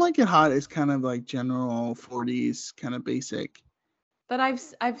the Some Like It Hot is kind of general 40s kind of basic. But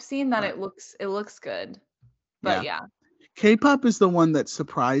I've seen that it looks good. But yeah. K-pop is the one that's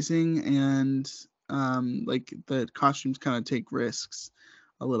surprising and the costumes kind of take risks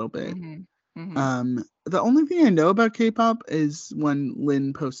a little bit. Mm-hmm. The only thing I know about K-pop is when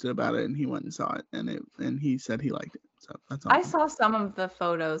Lin posted about it and he went and saw it and he said he liked it. So that's all. I saw some of the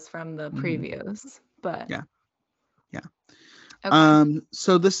photos from the previews, but yeah. Okay.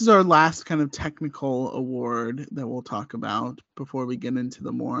 So this is our last kind of technical award that we'll talk about before we get into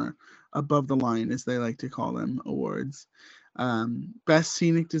the more above the line, as they like to call them, awards. Best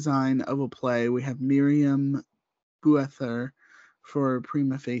scenic design of a play. We have Miriam Buether for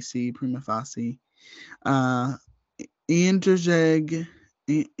Prima Facie. Andrzej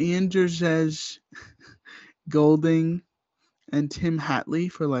Golding and Tim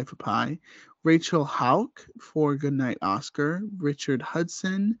Hatley for Life of Pi. Rachel Hauk for Goodnight Oscar. Richard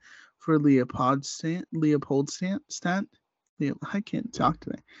Hudson for Leopoldstadt. I can't talk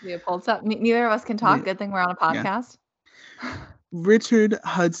today. Leopold. Neither of us can talk. Good thing we're on a Yeah. podcast. Richard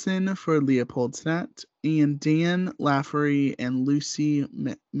Hudson for Leopoldstadt, and Dan Laffery and Lucy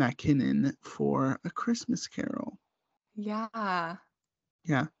McKinnon for A Christmas Carol. Yeah.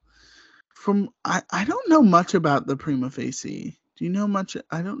 Yeah. I don't know much about the Prima Facie. Do you know much?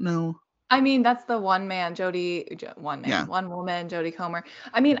 I don't know. I mean, that's the one woman, Jodie Comer.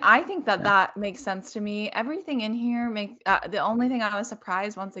 I mean, I think that makes sense to me. Everything in here makes, the only thing I was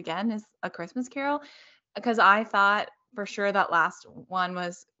surprised once again is A Christmas Carol, because I thought for sure that last one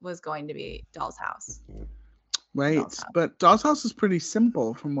was going to be Doll's House. Right. But Doll's House is pretty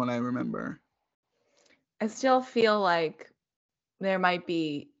simple from what I remember. I still feel like there might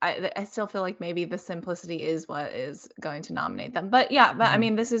be, I still feel like maybe the simplicity is what is going to nominate them. But yeah, I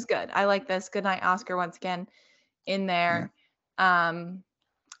mean, this is good. I like this. Goodnight Oscar once again in there. Yeah.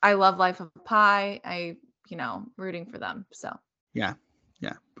 I love Life of Pi. Rooting for them. So yeah,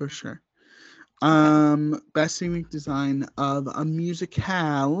 for sure. Okay. Best scenic design of a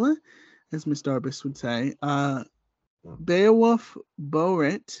musicale, as Miss Darbus would say. Beowulf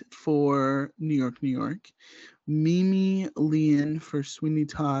Boret for New York, New York. Mimi Leon for Sweeney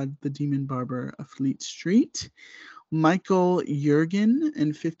Todd, The Demon Barber of Fleet Street. Michael Jurgen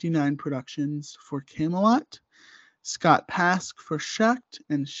and 59 Productions for Camelot. Scott Pask for Shucked,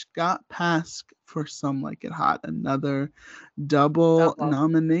 and Scott Pask for Some Like It Hot. Another double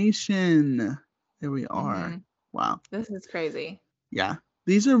nomination. There we are. Mm-hmm. Wow. This is crazy. Yeah.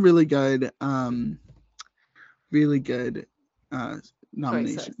 These are really good. Really good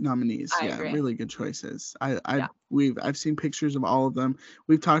nominees. I agree. Really good choices. I've seen pictures of all of them.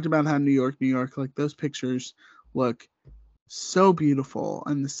 We've talked about how New York, like those pictures look so beautiful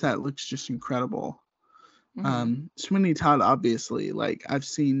and the set looks just incredible. Mm-hmm. Sweeney Todd, obviously, like I've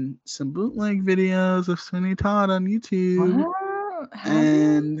seen some bootleg videos of Sweeney Todd on YouTube.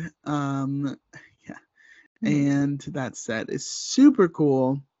 And and that set is super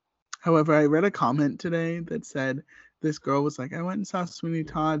cool. However, I read a comment today that said this girl was like, I went and saw Sweeney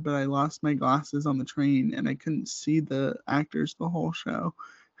Todd, but I lost my glasses on the train and I couldn't see the actors the whole show.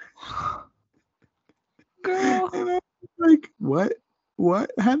 Girl. And I was like, what?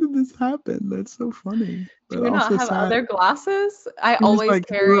 How did this happen? That's so funny. Do you not have other glasses? I always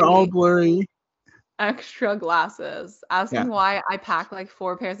carry we're all blurry. Extra glasses. Ask me why I pack like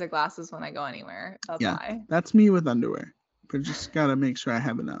 4 pairs of glasses when I go anywhere. That's why. That's me with underwear. But just gotta make sure I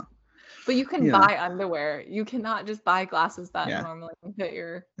have enough. But you can buy underwear. You cannot just buy glasses that normally fit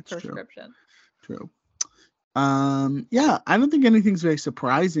your prescription. True. I don't think anything's very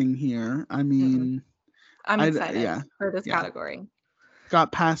surprising here. I mean, I'm excited for this category.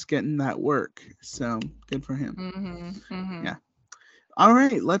 Got past getting that work, so good for him. Yeah. All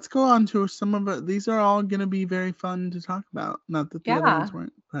right, let's go on to some of it. These are all going to be very fun to talk about. Not that the other ones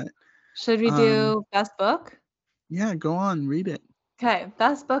weren't, but should we do best book? Yeah, go on, read it. Okay,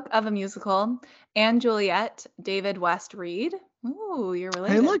 best book of a musical. Anne Juliet, David West Reed. Ooh, you're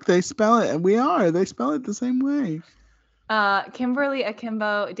related. Hey, look, they spell it, and we are. They spell it the same way. Kimberly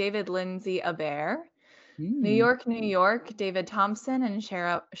Akimbo, David Lindsay Aber. New York, New York, David Thompson and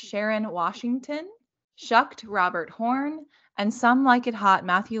Sharon Washington. Shucked, Robert Horn. And Some Like It Hot,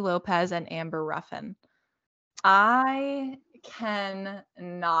 Matthew Lopez and Amber Ruffin. I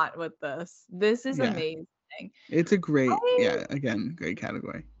cannot with this. This is amazing. It's a great, great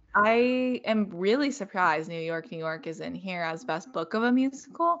category. I am really surprised New York, New York is in here as best book of a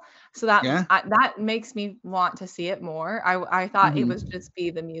musical. So that makes me want to see it more. I thought it would just be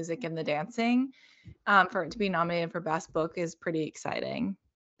the music and the dancing. For it to be nominated for best book is pretty exciting.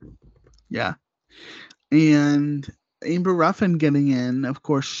 Yeah. And Amber Ruffin getting in, of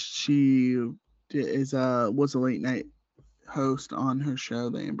course, she was a late night host on her show,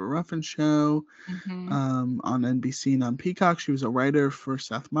 The Amber Ruffin Show, on NBC and on Peacock. She was a writer for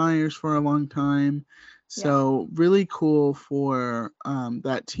Seth Meyers for a long time. So really cool for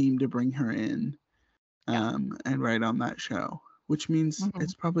that team to bring her in and write on that show, which means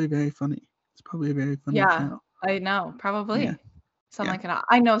it's probably very funny. It's probably a very funny show. I know, probably. Some Like It Hot.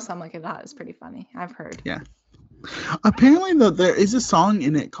 I know Some Like It Hot is pretty funny. I've heard. Yeah. Apparently, though, there is a song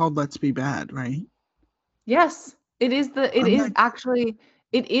in it called "Let's Be Bad," right? Yes, it is the I'm like,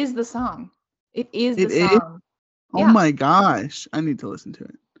 it is the song. It is the it is. song. Oh Yeah. my gosh, I need to listen to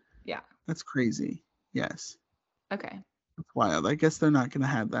it. Yeah. That's crazy. Yes, Okay. that's wild. I guess they're not gonna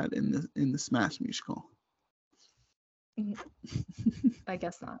have that in the Smash musical. I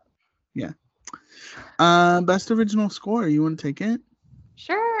guess not. Yeah. Best original score. You want to take it?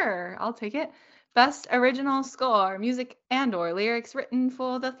 Sure, I'll take it. Best original score, music and/or lyrics written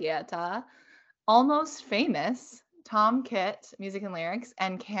for the theater. Almost Famous, Tom Kitt, music and lyrics,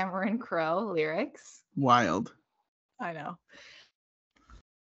 and Cameron Crowe, lyrics. Wild. I know.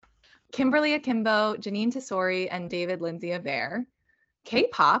 Kimberly Akimbo, Janine Tesori, and David Lindsay Aver.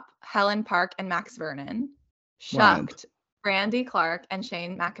 K-pop, Helen Park and Max Vernon. Wild. Shucked, Brandy Clark and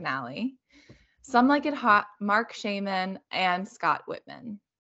Shane McAnally. Some Like It Hot, Mark Shaman and Scott Whitman.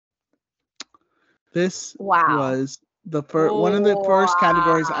 This Wow. was the first one of the first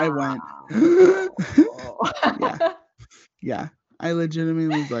categories I went. Yeah. Yeah. I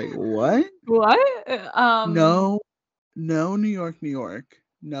legitimately was like, what? What? No, New York, New York.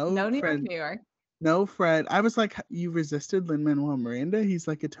 No, No New Fred. York, New York. No, Fred. I was like, you resisted Lin-Manuel Miranda. He's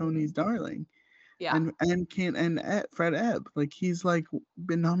like a Tony's darling. Yeah. And Fred Ebb. Like he's like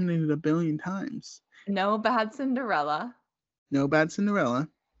been nominated a billion times. No Bad Cinderella. No Bad Cinderella.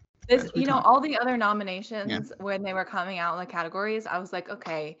 This, as we talked. all the other nominations when they were coming out in the categories, I was like,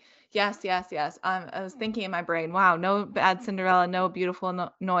 okay, yes. I was thinking in my brain, wow, no Bad Cinderella, no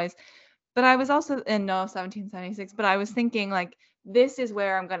Beautiful Noise. But I was also in no 1776, but I was thinking like, this is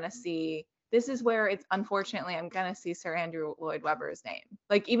where it's unfortunately I'm gonna see Sir Andrew Lloyd Webber's name.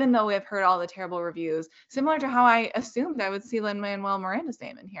 Like even though I've heard all the terrible reviews, similar to how I assumed I would see Lin-Manuel Miranda's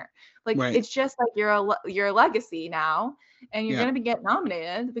name in here. Like it's just like you're a legacy now, and you're gonna be getting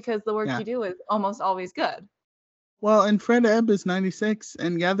nominated because the work you do is almost always good. Well, and Fred Ebb is 96,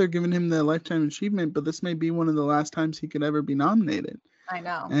 and yeah, they're giving him the Lifetime Achievement, but this may be one of the last times he could ever be nominated. I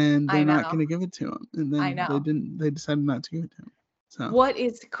know. And they're not going to give it to him. And then I know. they decided not to give it to him. So what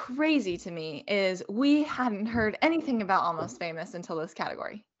is crazy to me is we hadn't heard anything about Almost Famous until this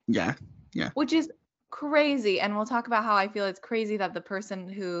category. Yeah. Which is crazy. And we'll talk about how I feel it's crazy that the person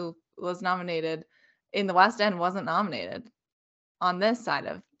who was nominated in the West End wasn't nominated on this side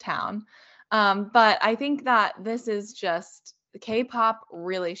of town. But I think that this is just K-pop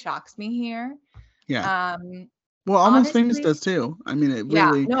really shocks me here. Yeah. Well, Almost Famous does too. I mean, it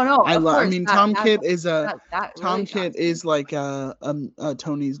really. Yeah. No. I mean, Tom Kitt is like a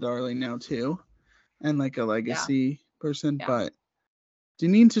Tony's darling now too, and like a legacy person. Yeah. But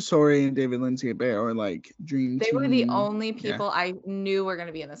Janine Tesori and David Lindsay Aver are like dream team. They were the only people I knew were going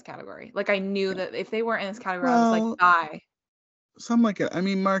to be in this category. Like I knew that if they weren't in this category, I was like, bye. Something like it. I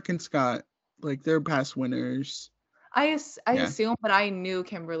mean, Mark and Scott, like they're past winners. I assume, but I knew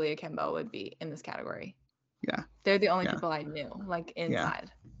Kimberly Akimbo would be in this category. Yeah. They're the only people I knew, like inside.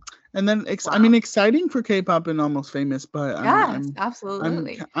 And then, I mean, exciting for K-pop and Almost Famous, but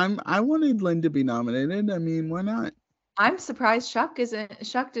absolutely. I wanted Lin to be nominated. I mean, why not? I'm surprised Shucked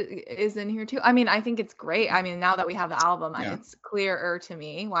is in here too. I mean, I think it's great. I mean, now that we have the album, it's clearer to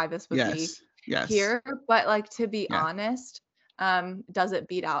me why this would be here. But like, to be honest, does it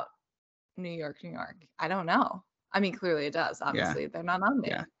beat out New York, New York? I don't know. I mean, clearly it does. Obviously, they're not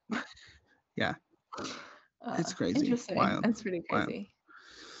nominated. Yeah. It's crazy. Interesting. Wild. That's pretty crazy.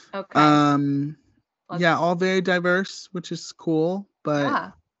 Wild. Okay. All very diverse, which is cool.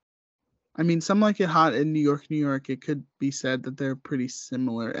 But I mean, Some Like It Hot in New York, New York, it could be said that they're pretty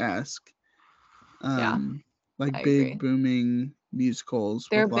similar-esque. Like I big, agree. booming musicals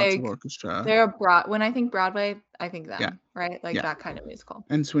They're with big. lots of orchestra. They're when I think Broadway, I think them, right? Like that kind of musical.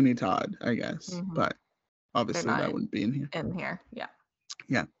 And Sweeney Todd, I guess. Mhm. But obviously that wouldn't be in here. Yeah.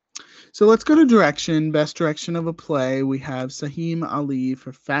 So let's go to direction. Best direction of a play. We have Sahim Ali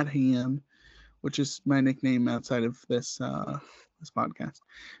for Fat Ham, which is my nickname outside of this podcast.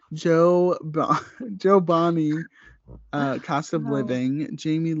 Joe Bonney, Cost of Living.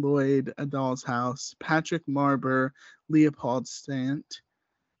 Jamie Lloyd, A Doll's House. Patrick Marber, Leopold Stant.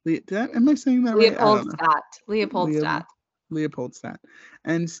 Am I saying that right? Leopoldstadt.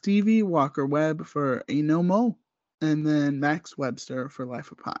 And Stevie Walker Webb for Ain't No Mo. And then Max Webster for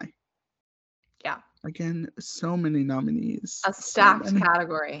Life of Pi. Yeah. Again, so many nominees. A stacked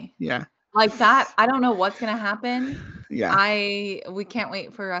category. Yeah. Like that, I don't know what's going to happen. Yeah. We can't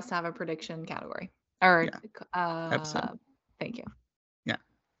wait for us to have a prediction category. Or episode. Thank you. Yeah.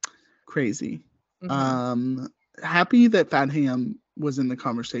 Crazy. Mm-hmm. Happy that Fat Ham was in the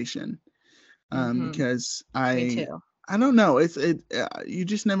conversation. Because Me too. I don't know. You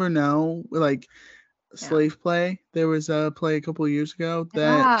just never know. Like, Slave Play. There was a play a couple of years ago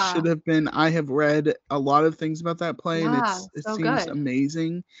that Yeah. should have been. I have read a lot of things about that play, and Yeah, it so seems good.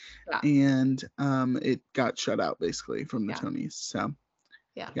 amazing. Yeah. And it got shut out basically from the Yeah. Tonys. So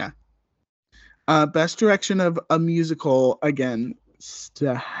Yeah. best direction of a musical, again,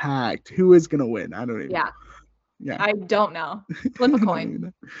 stacked. Who is gonna win? I don't even know. Yeah. I don't know. Flip a I don't coin. even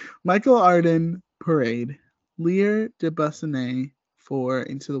know. Michael Arden, Parade. Lear Debussanay for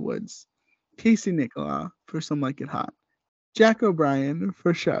Into the Woods. Casey Nicholaw for Some Like It Hot. Jack O'Brien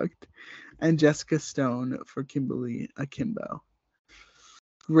for Shucked. And Jessica Stone for Kimberly Akimbo.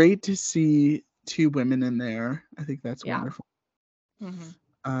 Great to see 2 women in there. I think that's wonderful.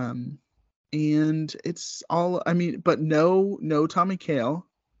 Mm-hmm. And it's all, I mean, but no Tommy Kail.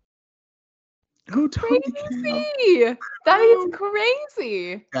 Oh, Tommy Kail. Crazy! That is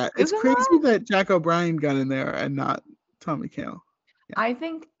crazy. Yeah, it's Isn't crazy that Jack O'Brien got in there and not Tommy Kail. Yeah. I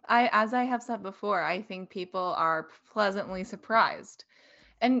think as I have said before, I think people are pleasantly surprised.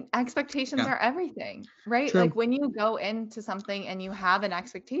 And expectations Yeah. are everything, right? True. Like when you go into something and you have an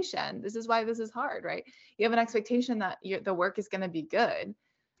expectation, this is why this is hard, right? You have an expectation that the work is going to be good,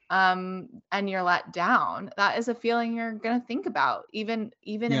 and you're let down. That is a feeling you're going to think about, even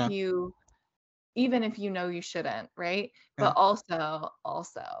Yeah. if you know you shouldn't, right? Yeah. But also,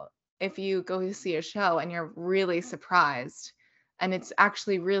 if you go to see a show and you're really surprised and it's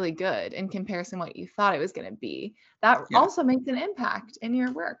actually really good in comparison to what you thought it was going to be, that Yeah. also makes an impact in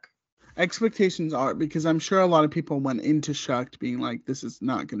your work. Expectations are, because I'm sure a lot of people went into Shucked being like, this is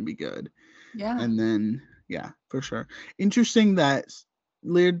not going to be good. Yeah. And then, yeah, for sure. Interesting that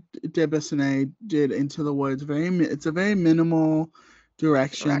Lear Debussanay did Into the Woods. It's a very minimal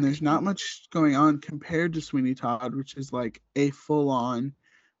direction. There's not much going on compared to Sweeney Todd, which is like a full-on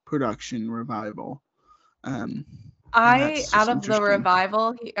production revival. Out of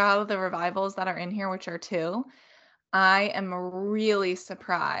the revivals that are in here, which are 2, I am really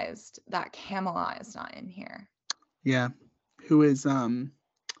surprised that Camelot is not in here. Yeah. Who's that?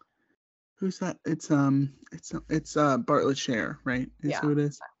 It's Bartlett Sher, right? Is who it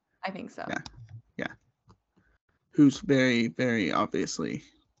is? I think so. Yeah. Who's very, very obviously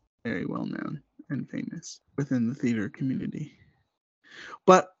very well known and famous within the theater community.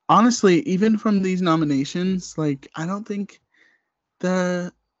 But honestly, even from these nominations, like I don't think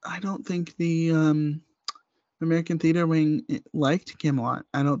the American Theater Wing liked Camelot.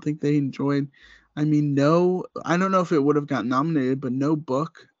 I don't think they enjoyed. I mean, I don't know if it would have gotten nominated, but no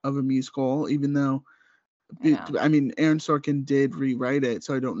book of a musical, even though, I mean, Aaron Sorkin did rewrite it,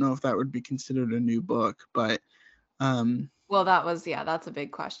 so I don't know if that would be considered a new book, but. Well, that's a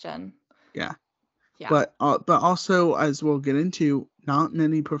big question. Yeah. But also, as we'll get into, not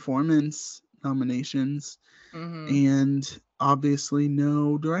many performance nominations, and obviously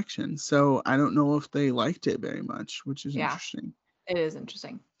no direction. So I don't know if they liked it very much, which is interesting. It is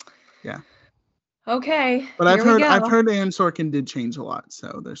interesting. Yeah. Okay. But I've heard Aaron Sorkin did change a lot,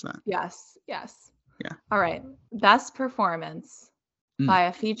 so there's that. Yes. Yeah. All right. Best performance by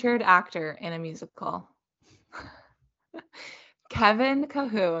a featured actor in a musical. Kevin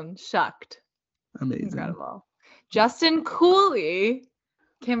Cahoon, Shucked. Amazing. Incredible. Justin Cooley,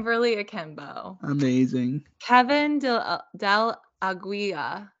 Kimberly Akimbo. Amazing. Kevin Del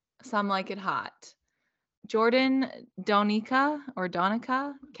Aguila, Some Like It Hot. Jordan Donica,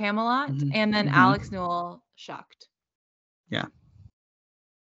 Camelot, and then Alex Newell, Shucked. Yeah.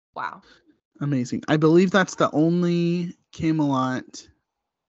 Wow. Amazing. I believe that's the only Camelot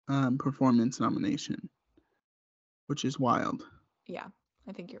performance nomination, which is wild. Yeah,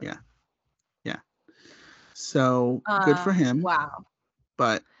 I think you're right. Yeah. So good for him. Wow.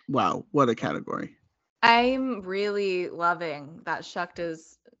 But wow, what a category. I'm really loving that Shucked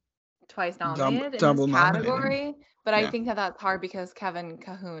is twice nominated double in this category. Nominated. But I think that's hard because Kevin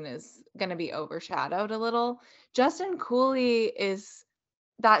Cahoon is going to be overshadowed a little. Justin Cooley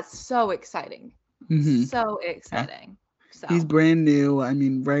that's so exciting. So exciting. Yeah. So. He's brand new. I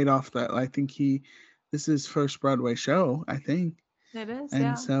mean, right off that, I think this is his first Broadway show, I think. It is,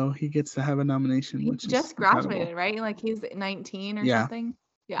 and so he gets to have a nomination, which is just graduated, incredible. Right? Like he's 19 or something.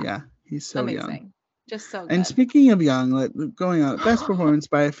 Yeah, he's so amazing. Young. Just so good. And speaking of young, going on, best performance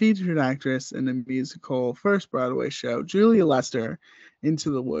by a featured actress in a musical, first Broadway show, Julia Lester, Into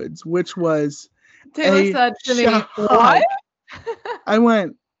the Woods, which was Taylor said to me, what? I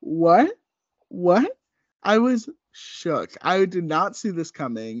went, what? I was shook. I did not see this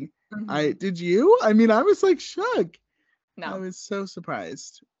coming. Did you? I mean, I was like shook. No. I was so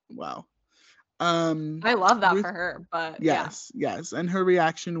surprised. Wow. I love that for her, but yes, and her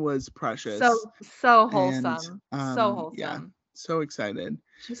reaction was precious. So wholesome. So wholesome. So excited.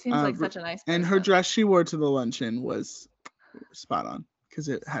 She seems like such a nice person. And her dress she wore to the luncheon was spot on because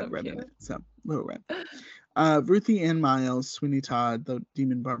it had So red in cute. it. So little red. Ruthie Ann Miles, Sweeney Todd, the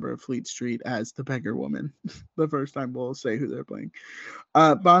Demon Barber of Fleet Street as the Beggar Woman. The first time we'll say who they're playing.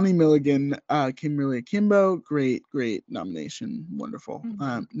 Bonnie Milligan, Kimberly Akimbo, great nomination, wonderful.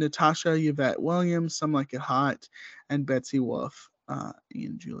 Natasha Yvette Williams, Some Like It Hot, and Betsy Wolfe,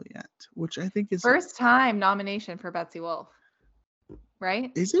 and Juliet, which I think is first time nomination for Betsy Wolfe,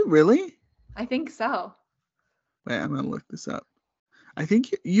 right? Is it really? I think so. Wait, I'm gonna look this up. I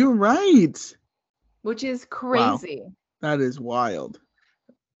think you're right. Which is crazy. Wow. That is wild.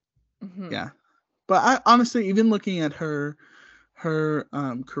 Mm-hmm. Yeah. But I honestly, even looking at her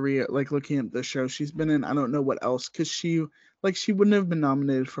career, like looking at the show she's been in, I don't know what else, because she wouldn't have been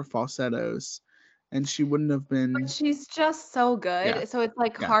nominated for Falsettos, and she wouldn't have been. But she's just so good. Yeah. So it's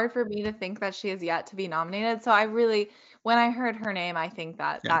like hard for me to think that she is yet to be nominated. So I really, when I heard her name, I think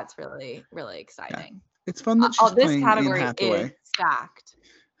that that's really, really exciting. Yeah. It's fun that she's playing this category Anne Hathaway. is stacked,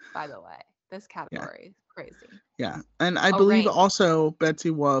 by the way. This category is crazy. Yeah. And I believe also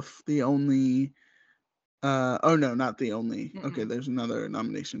Betsy Wolfe, the only oh no, not the only. Mm-mm. Okay, there's another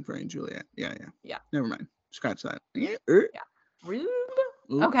nomination for Anne Juliet. Yeah. Never mind. Scratch that. Yeah.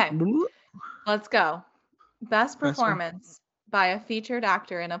 Okay. Let's go. Best performance by a featured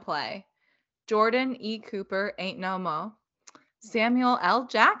actor in a play. Jordan E. Cooper, Ain't No Mo. Samuel L.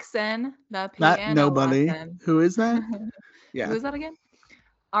 Jackson, The Piano Nobody. Lesson. Who is that? Yeah. Who is that again?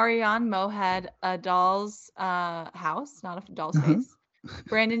 Ariane Mohed, A Doll's House, not a Doll's Face.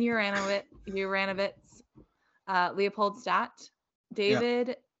 Brandon Uranovitz, Leopold Stadt.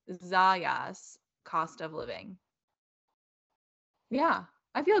 David Zayas, Cost of Living. Yeah,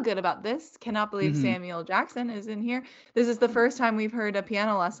 I feel good about this. Cannot believe Samuel Jackson is in here. This is the first time we've heard A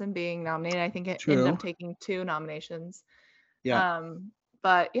Piano Lesson being nominated. I think it ended up taking 2 nominations. Yeah.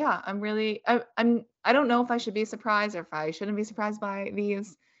 But yeah, I'm really, I don't know if I should be surprised or if I shouldn't be surprised by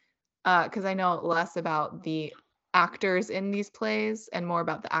these, because I know less about the actors in these plays and more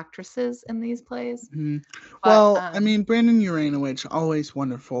about the actresses in these plays. Mm-hmm. Well, I mean, Brandon Uranovich, always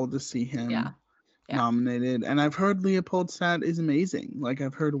wonderful to see him nominated. And I've heard Leopold Stadt is amazing. Like,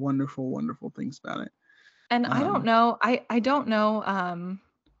 I've heard wonderful things about it. And I don't know, I don't know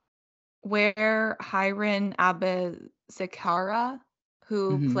where Hiran Abizakara,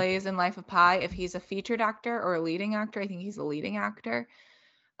 who plays in Life of Pi, if he's a featured actor or a leading actor. I think he's a leading actor.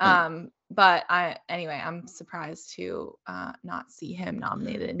 But anyway, I'm surprised to not see him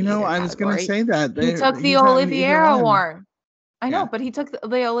nominated in I was going to say that. He took the Olivier Award. I know, but he took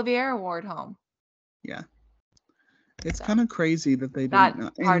the Olivier Award home. Yeah. It's kind of crazy that they didn't.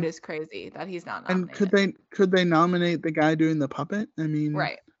 That part is crazy that he's not nominated. And could they nominate the guy doing the puppet? I mean,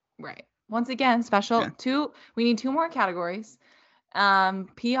 right. Once again, special 2. We need 2 more categories: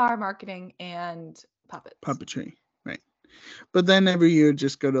 PR, marketing, and puppets. Puppetry, right? But then every year,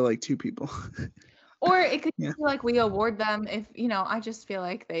 just go to like 2 people. Or it could be like we award them if I just feel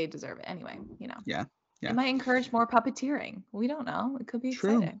like they deserve it anyway. Yeah. It might encourage more puppeteering. We don't know. It could be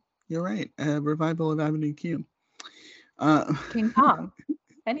exciting. You're right. A revival of Avenue Q. King Kong.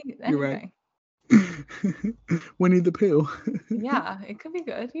 Anything. You're right. Winnie the Pooh. Yeah, it could be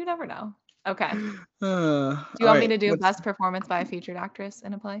good. You never know. Okay. Do you want me to do best performance by a featured actress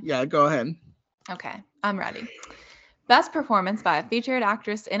in a play? Yeah, go ahead. Okay, I'm ready. Best performance by a featured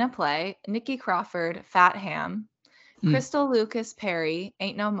actress in a play: Nikki Crawford, Fat Ham. Crystal Lucas Perry,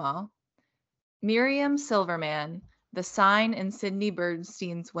 Ain't No Mo. Miriam Silverman, The Sign in Sidney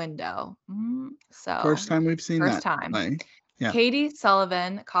Bernstein's Window. So first time we've seen that. First time. Play. Yeah. Katie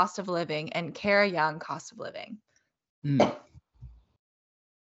Sullivan, Cost of Living, and Kara Young, Cost of Living.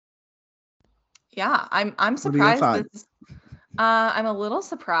 Yeah, I'm surprised. I'm a little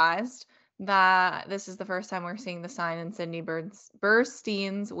surprised that this is the first time we're seeing The Sign in Sidney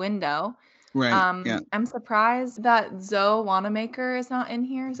Bernstein's Window. Right. I'm surprised that Zoe Wanamaker is not in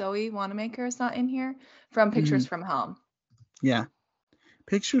here. From Pictures from Home. Yeah.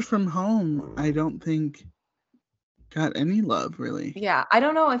 Pictures from Home, I don't think got any love, really. Yeah, I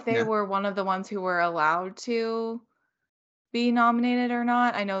don't know if they were one of the ones who were allowed to be nominated or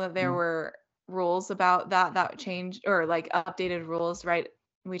not. I know that there were rules about that changed, or like updated rules, right?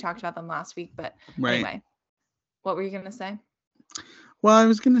 We talked about them last week, but anyway, what were you going to say? Well, I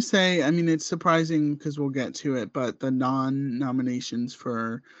was going to say, I mean, it's surprising because we'll get to it, but the non-nominations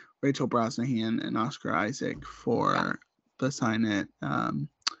for Rachel Brosnahan and Oscar Isaac for The Sign at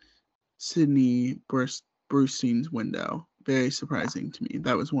Sidney Bernstein's Window. Very surprising to me.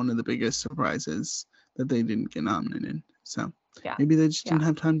 That was one of the biggest surprises that they didn't get nominated. So maybe they just didn't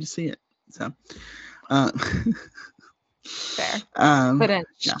have time to see it. So Fair. Um, But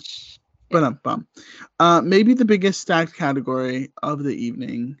yeah. But maybe the biggest stacked category of the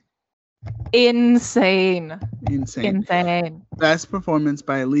evening. insane. Insane. Best performance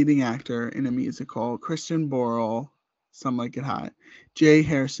by a leading actor in a musical: Christian Borle, Some Like It Hot; Jay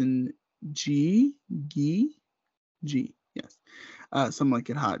Harrison, G, yes, Some Like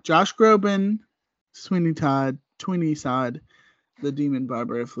It Hot; Josh Groban, Sweeney Todd, The Demon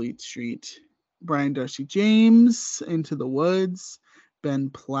Barber of Fleet Street; Brian Darcy James, Into the Woods; Ben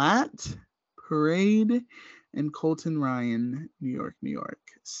Platt, Parade; and Colton Ryan, New York, New York.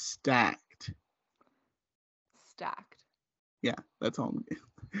 Stacked. Yeah, that's all.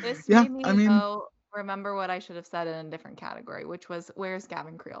 This Yeah, made me I mean, though remember what I should have said in a different category, which was where's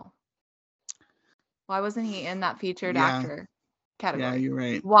Gavin Creel? Why wasn't he in that featured Yeah. actor category? Yeah, you're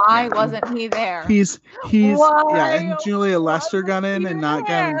right. Why Yeah. wasn't he there? He's Why and Julia Lester got in and not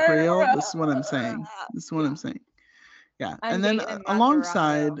Gavin there? Creel. This is what I'm saying. Yeah. And then Jayden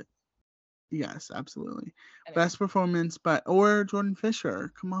alongside, Maturado. yes, absolutely. Anyway. Best performance or Jordan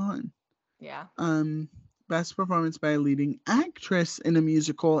Fisher. Come on. Yeah. Best performance by a leading actress in a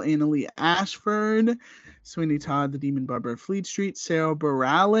musical: Annalee Ashford, Sweeney Todd, The Demon Barber of Fleet Street; Sarah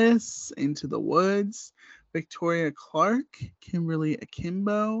Bareilles, Into the Woods; Victoria Clark, Kimberly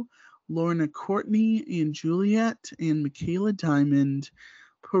Akimbo; Lorna Courtney, and Juliet; and Michaela Diamond,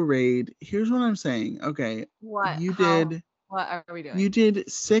 Parade. Here's what I'm saying. Okay. What? What are we doing? You did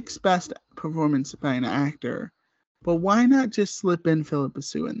 6 best performance by an actor, but why not just slip in Philippa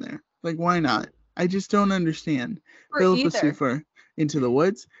Sue in there? Like, why not? I just don't understand. Philippa Sue for Into the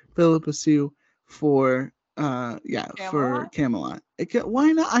Woods, Philippa Sue for Camelot.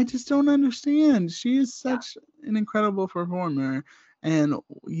 Why not? I just don't understand. She is such an incredible performer, and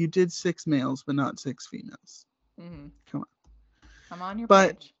you did 6 males, but not 6 females. Mm-hmm. Come on. I'm on your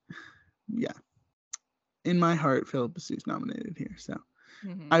page. Yeah. In my heart, Philippa Sue's nominated here, so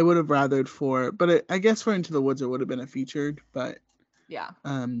I would have rathered but I guess for Into the Woods it would have been a featured, but yeah.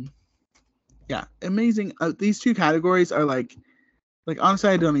 Yeah, amazing. These 2 categories are like honestly,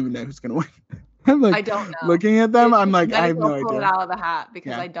 I don't even know who's gonna win. I'm like, I don't know. Looking at them, I'm like, I have no idea. Pull it out of the hat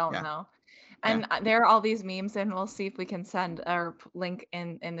because I don't know. And there are all these memes, and we'll see if we can send or link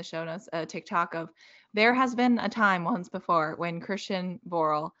in the show notes a TikTok of there has been a time once before when Christian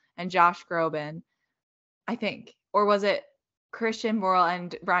Borle and Josh Groban, I think, or was it Christian Borle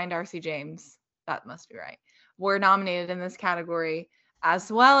and Brian Darcy James? That must be right. Were nominated in this category,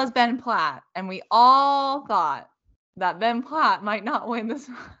 as well as Ben Platt, and we all thought that Ben Platt might not win this.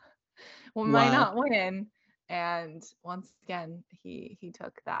 Might not win, and once again he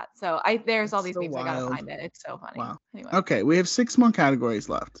took that. So there's all these memes. I gotta find it. It's so funny. Wow. Anyway. Okay, we have 6 more categories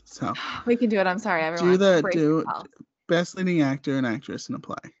left. So we can do it. I'm sorry, everyone. Do best leading actor and actress in a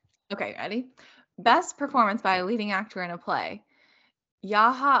play. Okay, ready? Best performance by a leading actor in a play: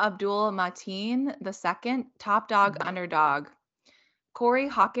 Yahya Abdul-Mateen II, Top Dog Underdog; Corey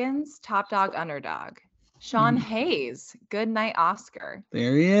Hawkins, Top Dog Underdog; Sean Hayes, Good Night Oscar.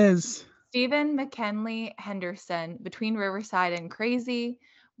 There he is. Stephen McKinley Henderson, Between Riverside and Crazy;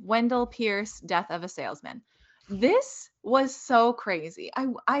 Wendell Pierce, Death of a Salesman. This was so crazy. I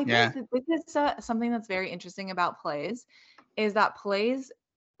think that this is something that's very interesting about plays, is that plays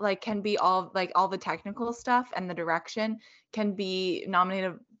can be all the technical stuff and the direction can be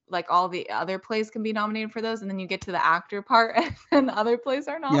nominated, all the other plays can be nominated for those, and then you get to the actor part and other plays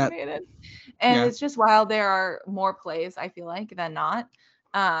are nominated. And it's just wild. There are more plays, I feel like, than not.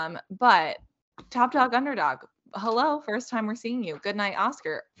 But Top Dog Underdog, hello, first time we're seeing you. Good Night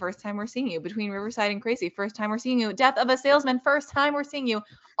Oscar, first time we're seeing you. Between Riverside and Crazy, first time we're seeing you. Death of a Salesman, first time we're seeing you.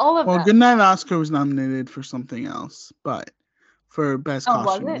 All of them. Well, Good Night Oscar was nominated for something else, but for best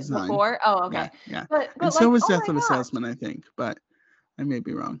costume design. Before? Oh, okay. Yeah. And so was Death of a Salesman, I think, but I may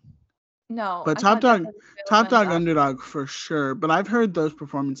be wrong. No. But Top Dog Underdog for sure. But I've heard those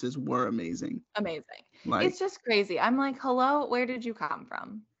performances were amazing. Amazing. It's just crazy. I'm like, hello, where did you come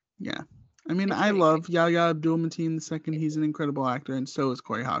from? Yeah. I mean, I love Yahya Abdul-Mateen II. He's an incredible actor, and so is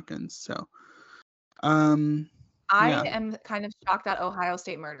Corey Hawkins. So, I am kind of shocked that Ohio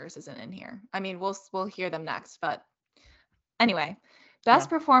State Murders isn't in here. I mean, we'll hear them next, but anyway,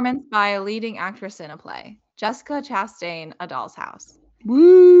 best performance by a leading actress in a play: Jessica Chastain, A Doll's House.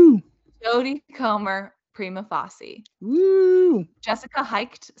 Woo! Jodie Comer, Prima Facie. Woo! Jessica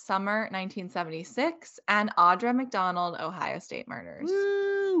Hiked, Summer 1976, and Audra McDonald, Ohio State Murders.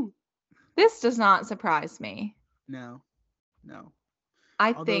 Woo! This does not surprise me. No.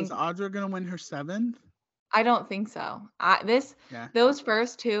 Although, think is Audra gonna win her 7th? I don't think so. Those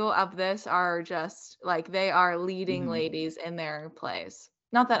first 2 of this are just they are leading ladies in their plays.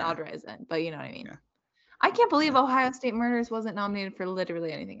 Not that Audra isn't, but you know what I mean. Yeah. I can't believe Ohio State Murders wasn't nominated for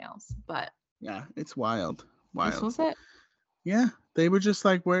literally anything else, but Yeah, it's wild. this was it. Yeah, they were just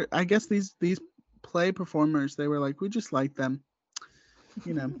like, I guess these play performers, they were like, we just like them.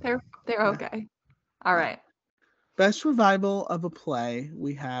 They're Yeah. okay. All right. Best revival of a play,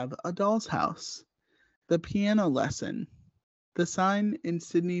 we have A Doll's House, The Piano Lesson, The Sign in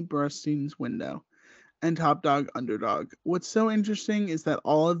Sidney Burstein's Window, and Top Dog Underdog. What's so interesting is that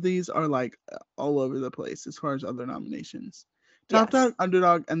all of these are like all over the place as far as other nominations. Top Yes. Dog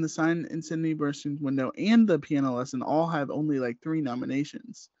Underdog and The Sign in Sidney Burstein's Window and The Piano Lesson all have only like 3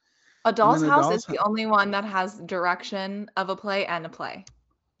 nominations. A Doll's then A House Doll's is the only one that has direction of a play and a play.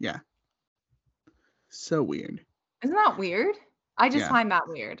 Yeah. So weird. Isn't that weird? I just Yeah. find that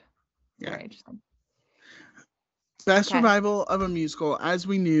weird. It's Yeah. very interesting. Best Okay. revival of a musical, as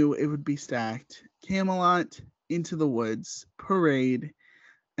we knew it would be stacked. Camelot, Into the Woods, Parade,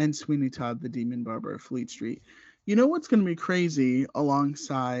 and Sweeney Todd, the Demon Barber of Fleet Street. You know what's going to be crazy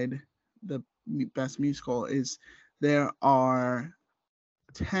alongside the best musical is there are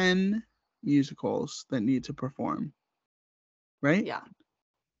 10 musicals that need to perform. Right? Yeah.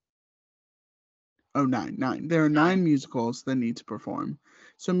 Oh, 9. There are 9 musicals that need to perform.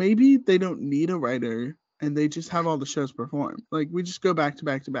 So maybe they don't need a writer and they just have all the shows perform. Like, we just go back to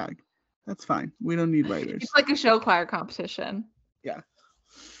back to back. That's fine. We don't need writers. It's like a show choir competition. Yeah.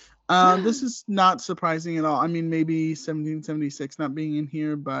 This is not surprising at all. I mean, maybe 1776 not being in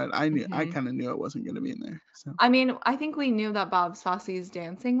here, but I kind of knew it wasn't going to be in there. So I mean, I think we knew that Bob Fosse's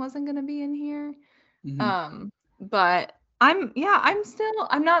dancing wasn't going to be in here. But I'm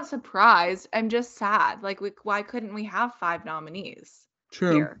not surprised. I'm just sad. Like, why couldn't we have 5 nominees?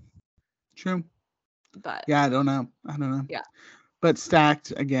 True. But yeah, I don't know. Yeah. But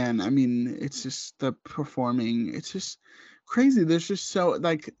stacked again. I mean, it's just the performing. It's just crazy. There's just so,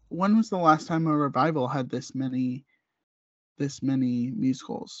 like, when was the last time a revival had this many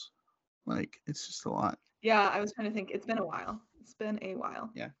musicals? Like, it's just a lot. Yeah, I was trying to think. It's been a while.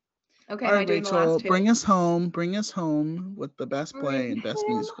 Yeah. Okay, All am I right, doing the Rachel, last 2? bring us home with the best play and best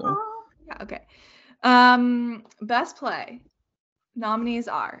musical. Yeah, okay. Best play. Nominees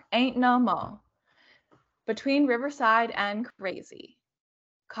are Ain't No Mo, Between Riverside and Crazy,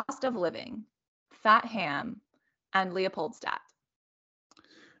 Cost of Living, Fat Ham, and Leopoldstadt.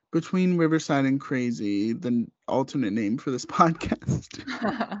 Between Riverside and Crazy, the alternate name for this podcast.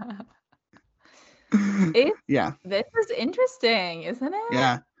 Yeah. This is interesting, isn't it?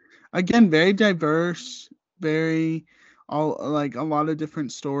 Yeah. Again, very diverse, very like a lot of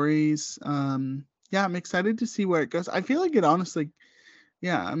different stories. Yeah, I'm excited to see where it goes. I feel like it honestly,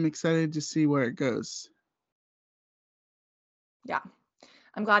 yeah, I'm excited to see where it goes. Yeah.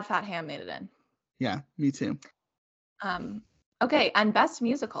 I'm glad Fat Ham made it in. Yeah, me too. Okay, and best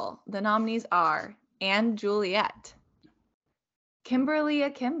musical. The nominees are & Juliet, Kimberly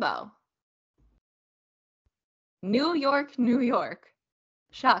Akimbo, New York, New York,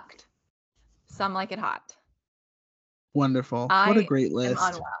 Shucked, Some Like It Hot. Wonderful. What a great list.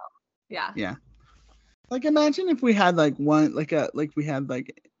 I'm unwell. Yeah. Yeah. Like, imagine if we had like one, like we had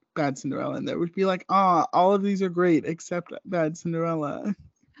like Bad Cinderella in there. We'd be like, all of these are great except Bad Cinderella.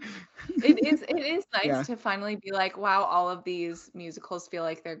 It is nice Yeah. to finally be like, wow, all of these musicals feel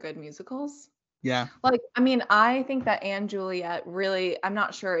like they're good musicals. Yeah. Like, I mean, I think that & Juliet really, I'm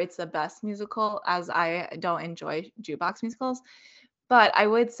not sure it's the best musical, as I don't enjoy jukebox musicals, but I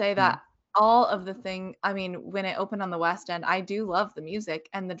would say that all of the thing, I mean, when it opened on the West End, I do love the music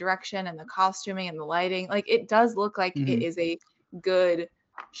and the direction and the costuming and the lighting. Like, it does look like it is a good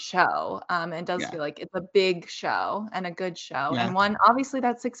show. It does feel like it's a big show and a good show, and one obviously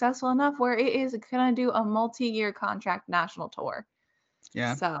that's successful enough where it is gonna do a multi-year contract national tour.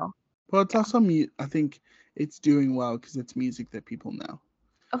 Yeah. So, well, it's also I think it's doing well because it's music that people know.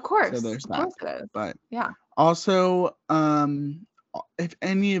 Of course. So there's that. Of course it is. But yeah. Also, if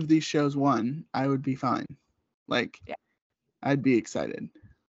any of these shows won, I would be fine. Like, I'd be excited.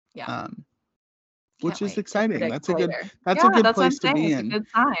 Yeah. Which is exciting. That's a later. good place to be in. It's a good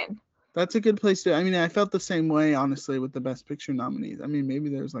sign. That's a good place to. I mean, I felt the same way, honestly, with the Best Picture nominees. I mean, maybe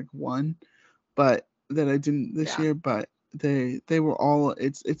there's like one, but that I didn't this year. But they were all.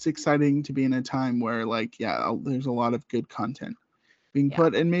 It's exciting to be in a time where there's a lot of good content being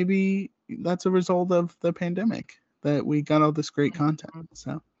put, and maybe that's a result of the pandemic that we got all this great content.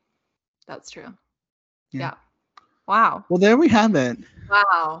 So that's true. Yeah. Wow. Well, there we have it.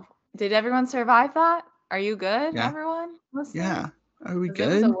 Wow. Did everyone survive that? Are you good, Yeah. everyone? Listening? Yeah. Are we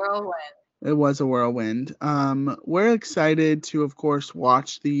good? It was a whirlwind. It was a whirlwind. We're excited to, of course,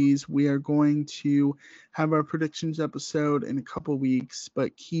 watch these. We are going to have our predictions episode in a couple weeks,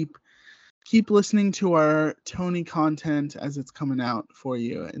 but keep keep listening to our Tony content as it's coming out for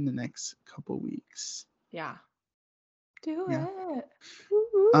you in the next couple weeks. Yeah. Do Yeah. it.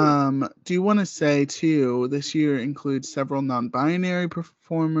 Woo-hoo. Do you want to say too, this year includes several non-binary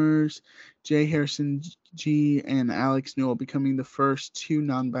performers, Jay Harrison G and Alex Newell becoming the first 2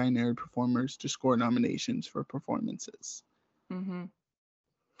 non-binary performers to score nominations for performances. Mm-hmm.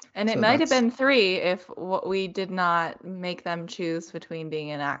 And it So might have that's- been 3 if we did not make them choose between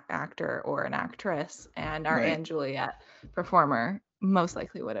being an actor or an actress, and our Right. Anne Juliet performer most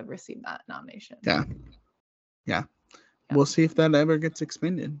likely would have received that nomination. Yeah. We'll see if that ever gets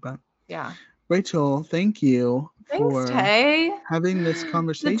expanded. But Yeah. Rachel, thank you Thanks, for Tay. having this The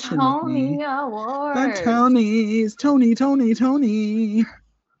conversation with Tony me. Awards. The Tonys, Tony.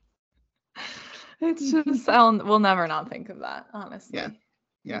 It's just we'll never not think of that, honestly.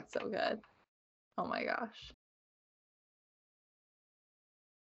 Yeah. It's so good. Oh my gosh.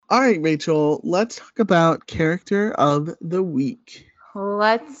 All right, Rachel, let's talk about character of the week.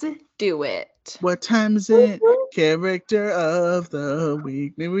 Let's do it. What time is it? Character of the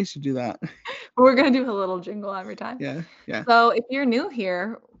week. Maybe we should do that. We're going to do a little jingle every time. Yeah. So if you're new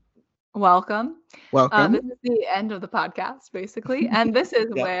here, welcome. Welcome. This is the end of the podcast, basically. And this is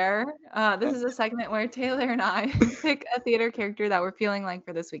where, this is a segment where Taylor and I pick a theater character that we're feeling like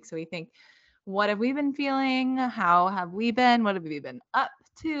for this week. So we think, what have we been feeling? How have we been? What have we been up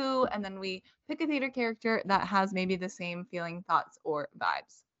to? And then we pick a theater character that has maybe the same feeling, thoughts, or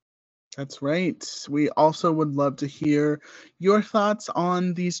vibes. That's right. We also would love to hear your thoughts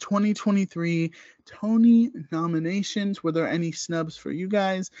on these 2023 Tony nominations. Were there any snubs for you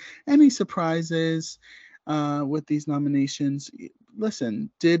guys? Any surprises with these nominations? Listen,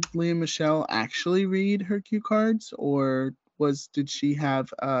 did Lea Michele actually read her cue cards, or did she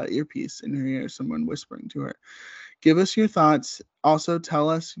have earpiece in her ear, someone whispering to her? Give us your thoughts. Also, tell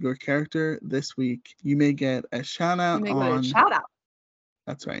us your character this week. You may get a shout out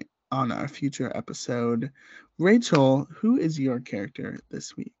That's right. On our future episode. Rachel, who is your character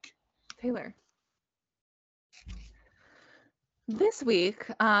this week? Taylor. This week,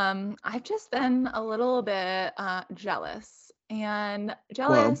 I've just been a little bit jealous. And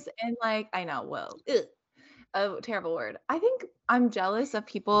jealous in I know, a terrible word. I think I'm jealous of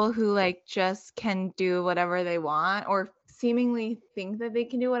people who just can do whatever they want, or seemingly think that they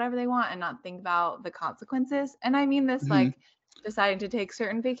can do whatever they want and not think about the consequences. And I mean this deciding to take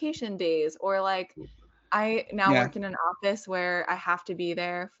certain vacation days, or I now work in an office where I have to be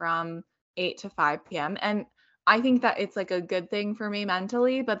there from 8 to 5 p.m. And I think that it's a good thing for me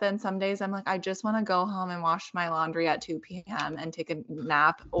mentally, but then some days I'm I just want to go home and wash my laundry at 2 p.m. and take a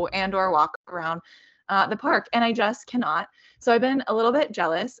nap or walk around the park, and I just cannot. So I've been a little bit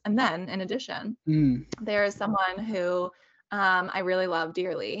jealous. And then in addition, there is someone who I really love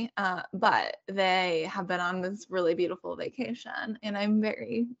dearly, but they have been on this really beautiful vacation, and I'm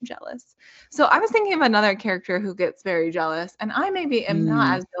very jealous. So I was thinking of another character who gets very jealous, and I maybe am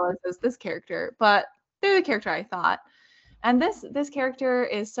not as jealous as this character, but they're the character I thought. And this character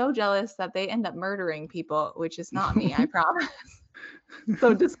is so jealous that they end up murdering people, which is not me, I promise.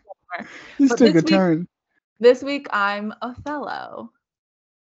 So disclaimer. This took a turn. This week I'm Othello.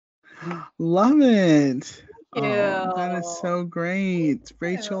 Love it. Thank you. Oh, that is so great.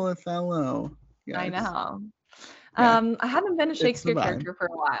 Rachel Othello. Yes. I know. Yeah. I haven't been a Shakespeare character for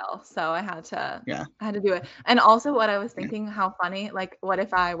a while, so I had to do it. And also what I was thinking, how funny, what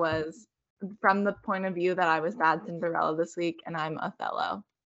if I was from the point of view that I was Bad Cinderella this week and I'm Othello?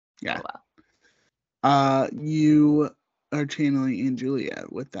 Yeah. Oh, well. You are channeling Anne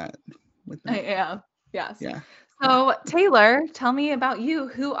Juliet with that. I am. Yes. Yeah. So Taylor, tell me about you.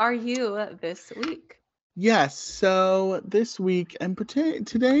 Who are you this week? Yes. So this week and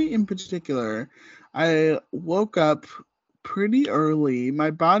today in particular, I woke up pretty early.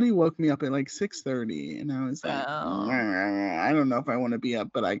 My body woke me up at 6:30, and I was I don't know if I want to be up,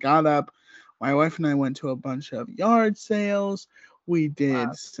 but I got up. My wife and I went to a bunch of yard sales. We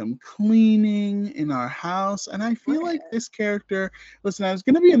did some cleaning in our house, and I feel like this character, listen, I was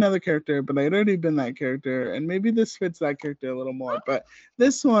going to be another character, but I'd already been that character, and maybe this fits that character a little more, but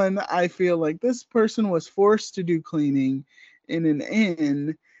this one, I feel like this person was forced to do cleaning in an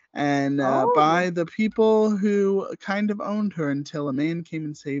inn, and by the people who kind of owned her until a man came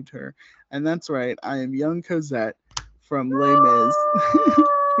and saved her. And that's right, I am young Cosette from Les Mis.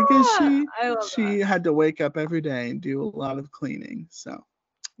 Because she had to wake up every day and do a lot of cleaning. So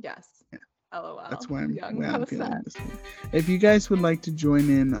yes. LOL. That's why I'm Young feeling Cosette. this way. If you guys would like to join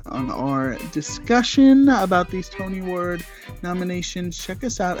in on our discussion about these Tony Award nominations, check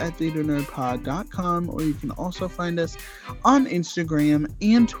us out at theaternerdpod.com, or you can also find us on Instagram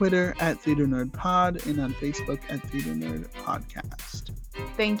and Twitter at theaternerdpod and on Facebook at Theater Nerd Podcast.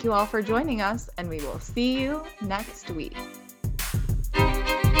 Thank you all for joining us, and we will see you next week.